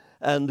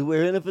 and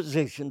we're in a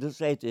position to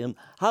say to him,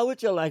 how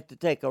would you like to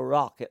take a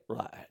rocket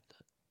ride?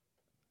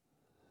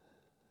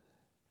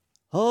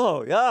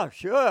 Oh, yeah,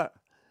 sure.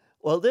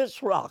 Well,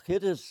 this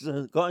rocket is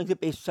going to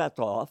be set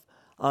off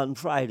on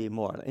Friday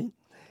morning.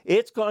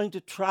 It's going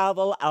to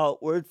travel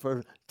outward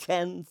for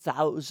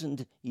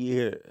 10,000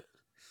 years.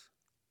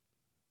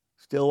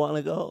 Still want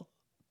to go?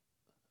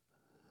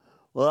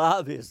 Well,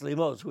 obviously,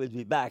 most would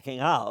be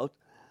backing out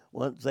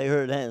once they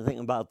heard anything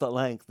about the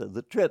length of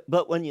the trip.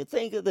 But when you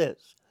think of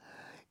this,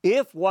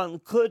 if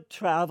one could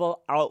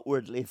travel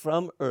outwardly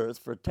from Earth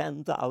for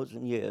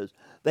 10,000 years,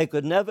 they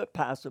could never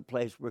pass a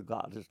place where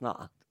God is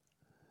not,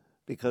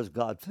 because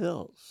God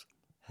fills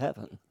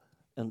heaven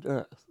and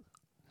earth.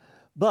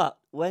 But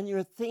when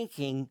you're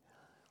thinking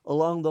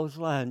along those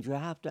lines, you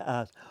have to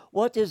ask,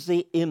 what is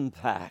the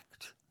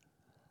impact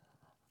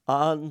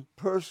on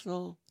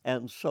personal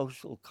and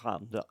social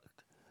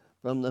conduct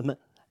from the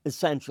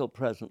essential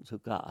presence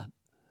of God?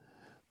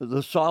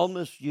 The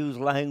psalmist used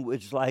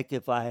language like,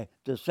 if I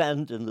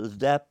descend into the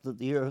depth of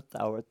the earth,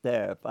 thou art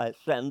there. If I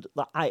ascend to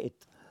the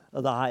height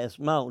of the highest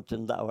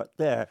mountain, thou art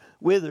there.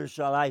 Whither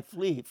shall I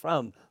flee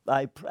from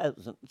thy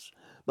presence?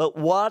 But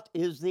what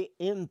is the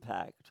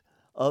impact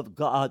of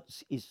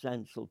God's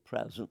essential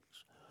presence?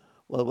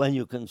 Well, when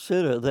you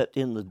consider that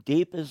in the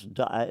deepest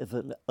dive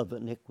of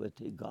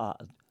iniquity,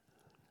 God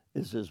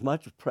is as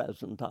much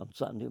present on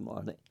Sunday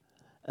morning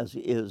as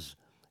he is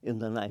in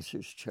the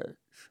nicest church.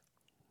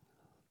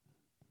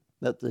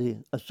 That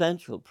the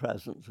essential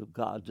presence of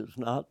God does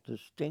not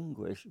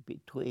distinguish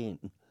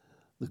between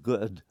the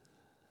good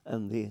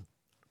and the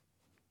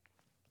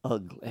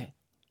ugly,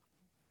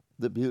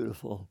 the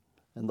beautiful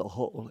and the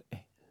holy,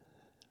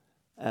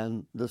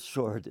 and the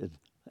sordid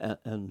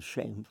and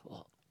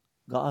shameful.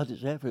 God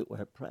is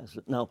everywhere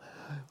present. Now,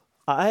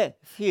 I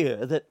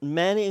fear that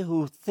many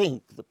who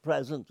think the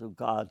presence of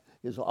God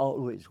is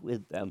always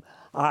with them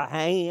are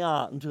hanging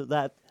on to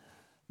that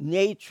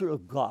nature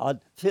of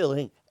God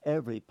filling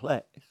every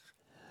place.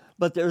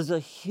 But there's a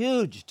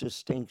huge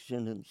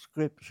distinction in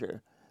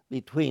Scripture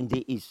between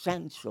the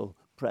essential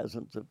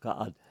presence of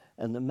God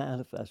and the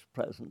manifest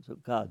presence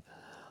of God.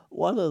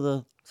 One of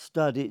the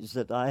studies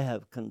that I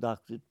have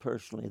conducted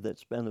personally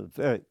that's been a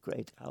very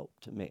great help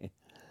to me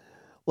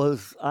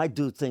was I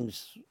do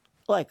things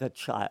like a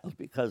child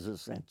because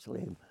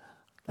essentially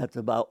that's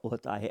about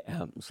what I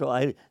am. So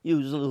I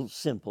use a little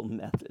simple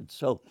method.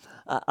 So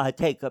I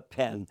take a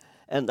pen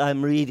and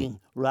I'm reading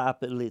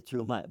rapidly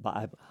through my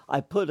Bible. I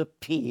put a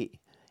P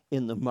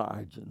in the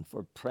margin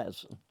for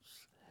presence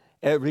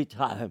every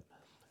time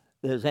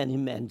there's any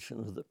mention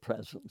of the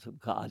presence of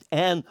God.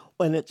 And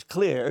when it's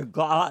clear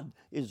God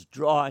is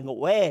drawing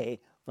away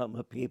from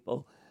a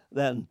people,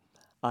 then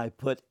I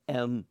put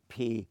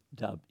MPW,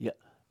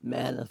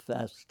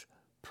 manifest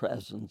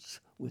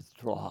presence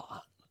withdrawn.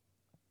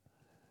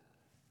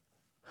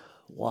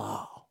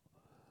 Wow.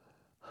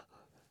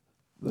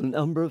 The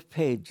number of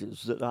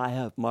pages that I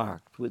have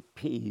marked with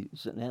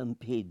P's and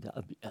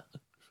MPWs,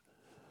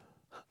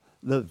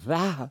 the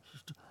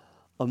vast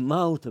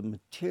amount of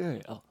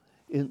material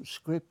in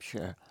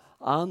Scripture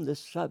on the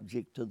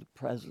subject of the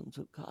presence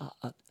of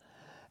God.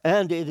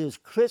 And it is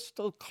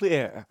crystal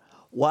clear,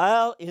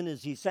 while in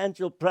his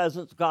essential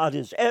presence, God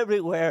is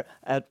everywhere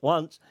at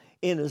once.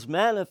 In his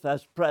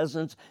manifest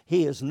presence,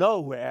 he is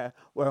nowhere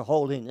where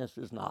holiness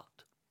is not.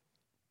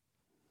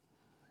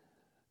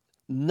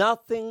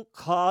 Nothing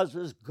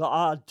causes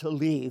God to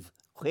leave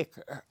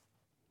quicker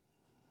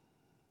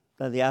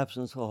than the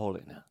absence of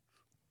holiness.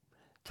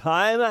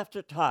 Time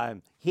after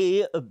time,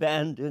 he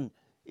abandoned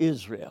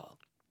Israel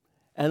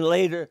and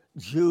later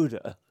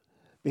Judah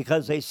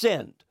because they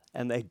sinned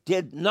and they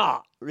did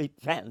not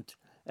repent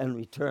and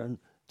return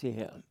to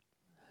him.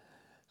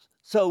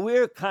 So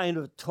we're kind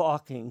of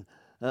talking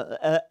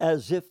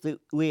as if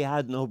we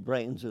had no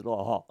brains at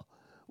all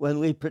when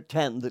we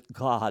pretend that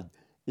God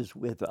is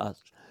with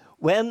us.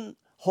 When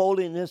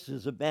holiness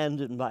is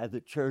abandoned by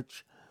the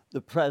church,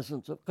 the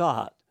presence of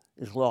God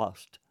is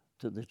lost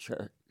to the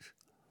church.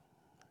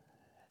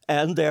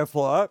 And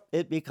therefore,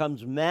 it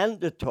becomes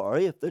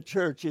mandatory, if the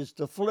church is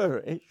to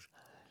flourish,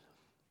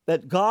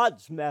 that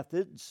God's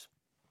methods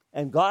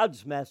and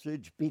God's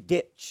message be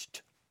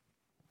ditched,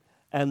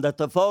 and that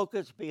the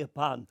focus be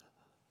upon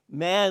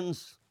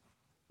man's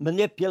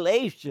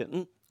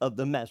manipulation of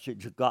the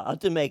message of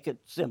God to make it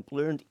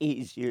simpler and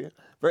easier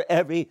for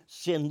every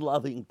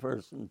sin-loving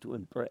person to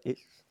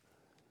embrace.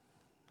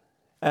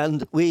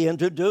 And we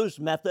introduce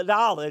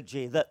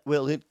methodology that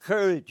will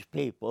encourage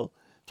people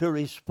to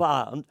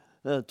respond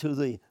to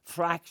the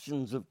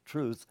fractions of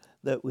truth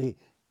that we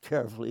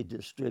carefully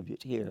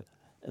distribute here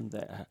and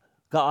there.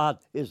 God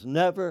is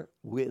never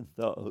with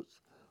those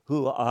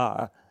who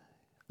are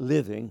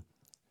living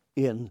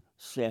in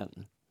sin.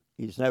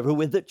 He's never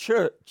with the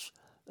church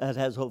that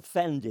has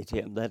offended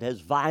him, that has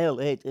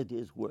violated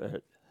his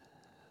word.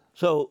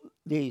 So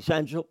the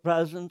essential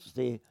presence,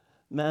 the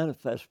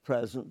manifest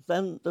presence.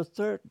 Then the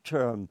third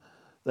term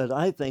that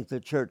I think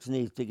the church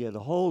needs to get a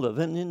hold of,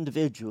 and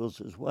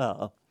individuals as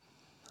well,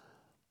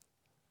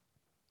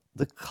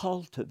 the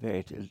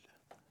cultivated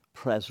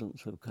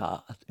presence of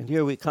God. And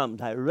here we come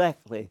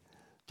directly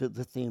to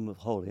the theme of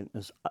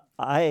holiness.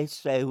 I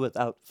say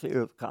without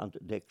fear of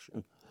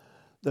contradiction,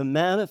 the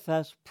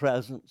manifest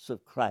presence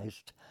of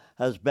Christ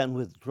has been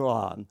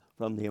withdrawn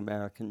from the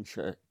American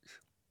church.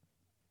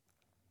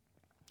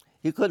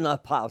 He could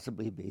not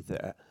possibly be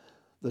there.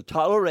 The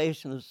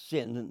toleration of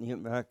sin in the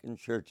American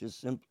church is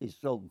simply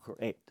so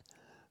great,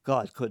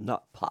 God could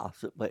not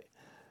possibly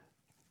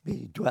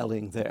be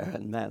dwelling there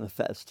and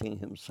manifesting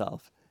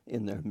himself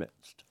in their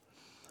midst.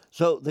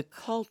 So the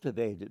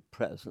cultivated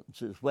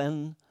presence is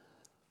when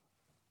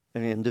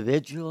an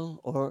individual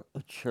or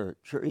a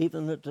church or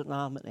even a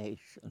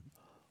denomination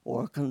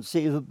or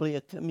conceivably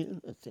a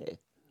community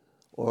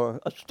or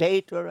a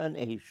state or a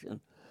nation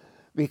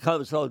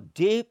becomes so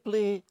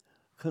deeply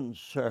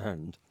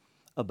concerned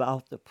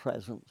about the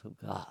presence of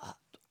God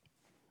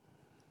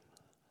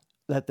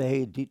that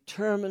they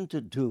determine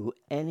to do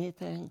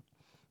anything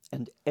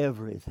and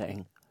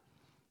everything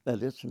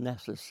that it's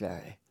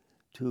necessary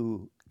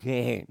to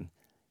gain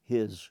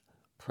his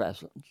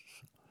presence.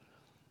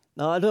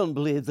 Now, I don't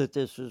believe that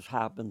this has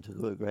happened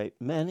to a great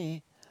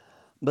many,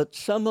 but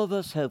some of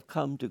us have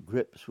come to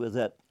grips with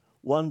that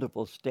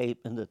wonderful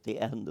statement at the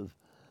end of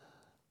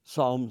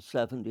Psalm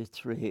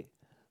 73,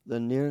 the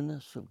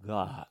nearness of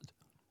God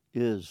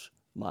is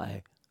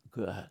my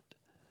good.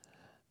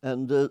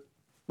 And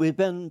we've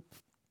been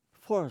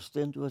forced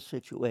into a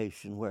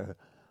situation where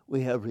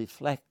we have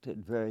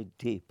reflected very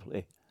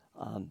deeply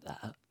on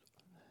that.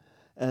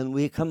 And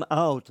we come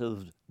out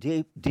of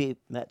deep, deep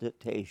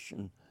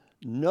meditation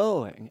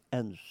knowing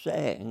and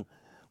saying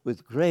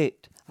with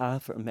great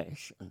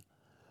affirmation,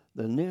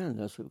 the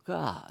nearness of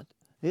God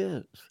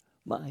is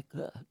my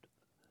good.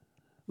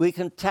 We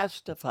can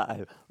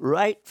testify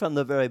right from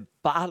the very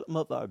bottom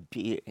of our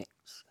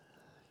beings.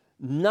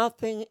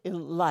 Nothing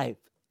in life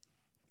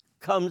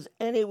comes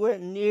anywhere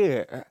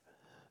near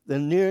the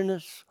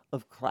nearness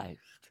of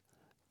Christ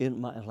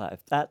in my life.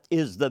 That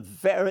is the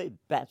very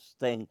best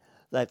thing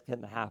that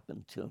can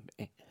happen to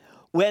me.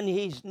 When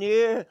he's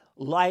near,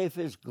 life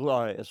is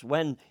glorious.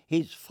 When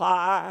he's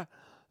far,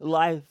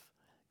 life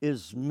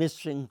is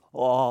missing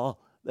all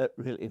that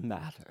really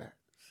matters.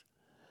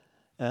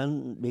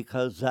 And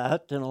because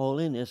that and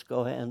holiness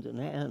go hand in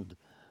hand,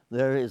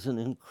 there is an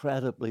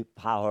incredibly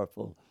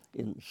powerful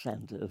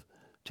incentive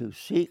to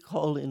seek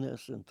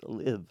holiness and to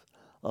live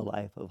a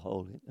life of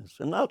holiness,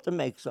 and not to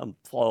make some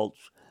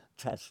false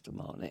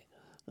testimony.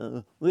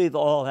 We've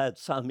all had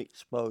some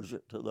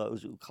exposure to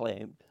those who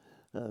claim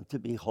to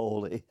be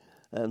holy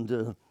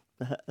and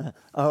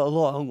are a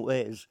long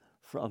ways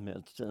from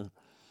it.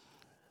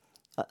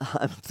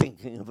 I'm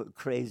thinking of a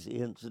crazy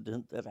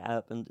incident that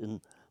happened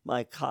in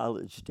my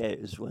college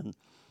days when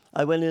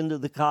I went into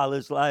the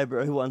college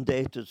library one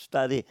day to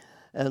study,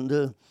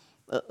 and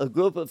a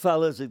group of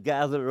fellows had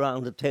gathered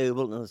around a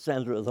table in the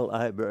center of the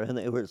library, and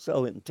they were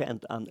so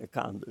intent on their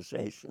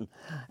conversation.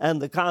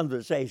 And the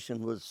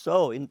conversation was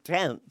so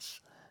intense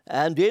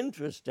and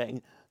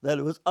interesting that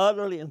it was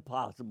utterly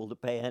impossible to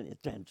pay any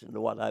attention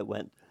to what I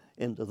went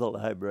into the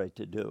library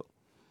to do.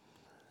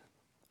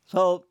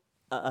 So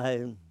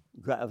I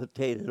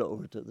gravitated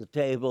over to the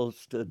table,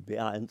 stood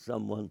behind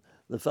someone.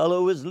 The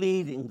fellow was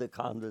leading the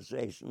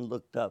conversation,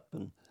 looked up,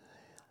 and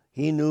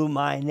he knew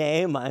my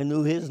name, I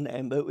knew his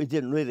name, but we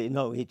didn't really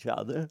know each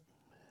other.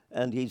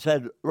 And he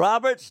said,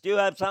 "Roberts, do you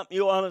have something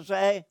you want to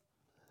say?"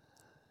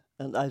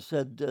 And I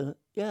said,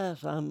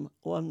 "Yes, I'm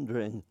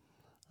wondering,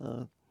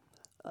 do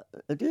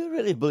you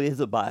really believe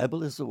the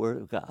Bible is the Word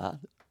of God?"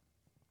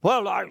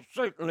 "Well, I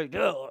certainly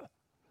do."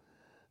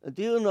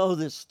 "Do you know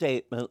this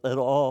statement, let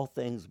all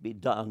things be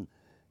done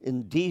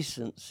in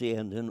decency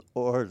and in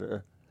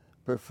order,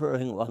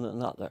 preferring one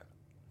another?"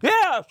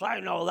 "Yes, I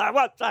know that.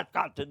 What's that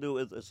got to do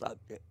with the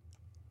subject?"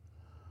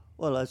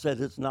 Well, I said,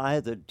 it's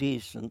neither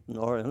decent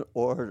nor in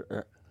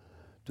order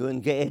to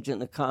engage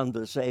in a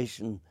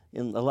conversation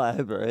in the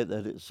library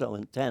that is so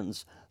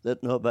intense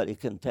that nobody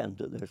can tend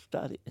to their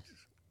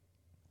studies.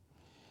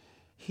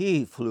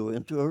 He flew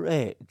into a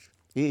rage.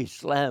 He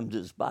slammed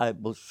his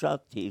Bible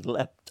shut. He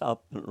leapt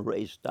up and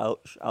raced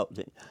out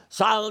shouting,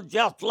 "Sound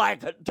just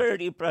like a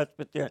dirty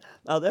Presbyterian."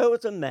 Now, there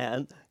was a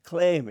man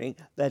claiming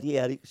that he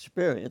had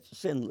experienced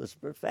sinless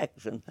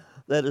perfection,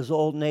 that his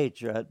old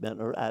nature had been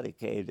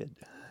eradicated.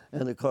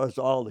 And, of course,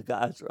 all the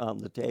guys around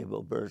the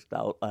table burst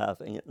out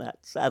laughing, and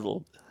that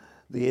settled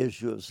the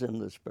issue of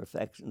sinless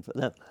perfection for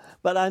them.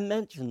 But I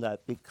mention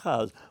that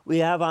because we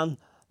have on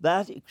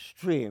that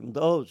extreme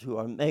those who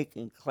are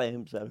making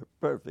claims that are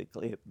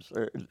perfectly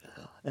absurd,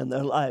 and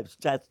their lives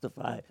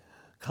testify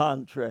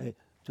contrary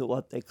to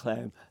what they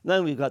claim. And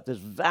then we've got this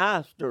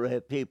vast array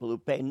of people who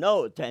pay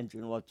no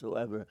attention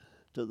whatsoever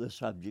to the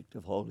subject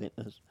of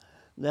holiness.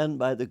 And then,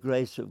 by the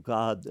grace of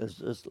God, there's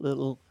this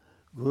little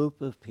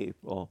group of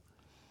people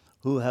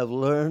who have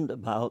learned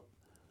about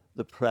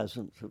the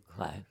presence of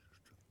Christ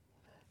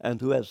and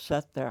who have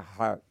set their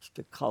hearts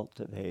to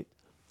cultivate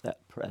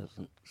that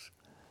presence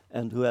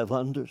and who have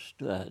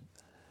understood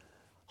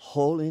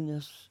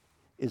holiness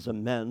is a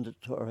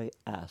mandatory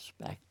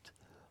aspect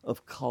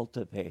of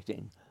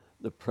cultivating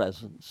the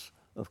presence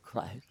of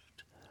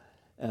Christ.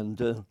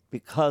 And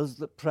because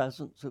the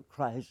presence of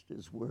Christ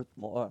is worth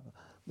more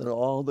than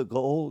all the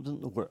gold in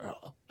the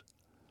world,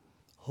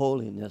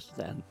 holiness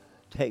then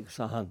takes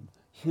on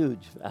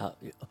huge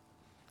value,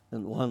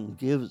 and one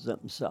gives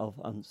themselves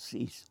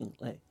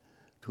unceasingly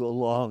to a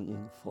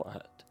longing for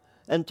it,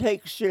 and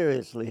takes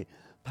seriously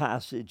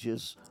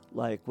passages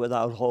like,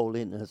 "Without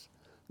holiness,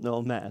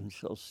 no man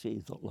shall see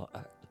the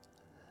Lord."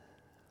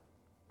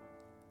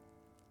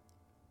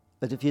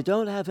 But if you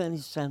don't have any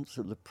sense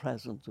of the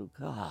presence of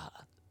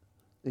God,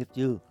 if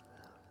you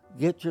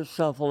get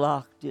yourself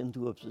locked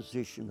into a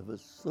position of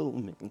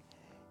assuming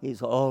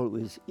he's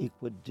always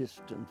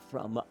equidistant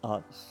from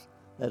us,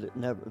 that it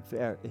never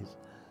varies,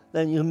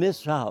 then you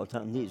miss out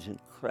on these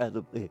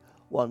incredibly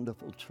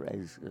wonderful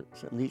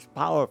treasures and these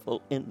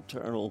powerful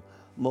internal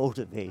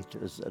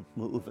motivators that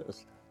move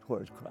us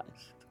toward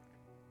Christ.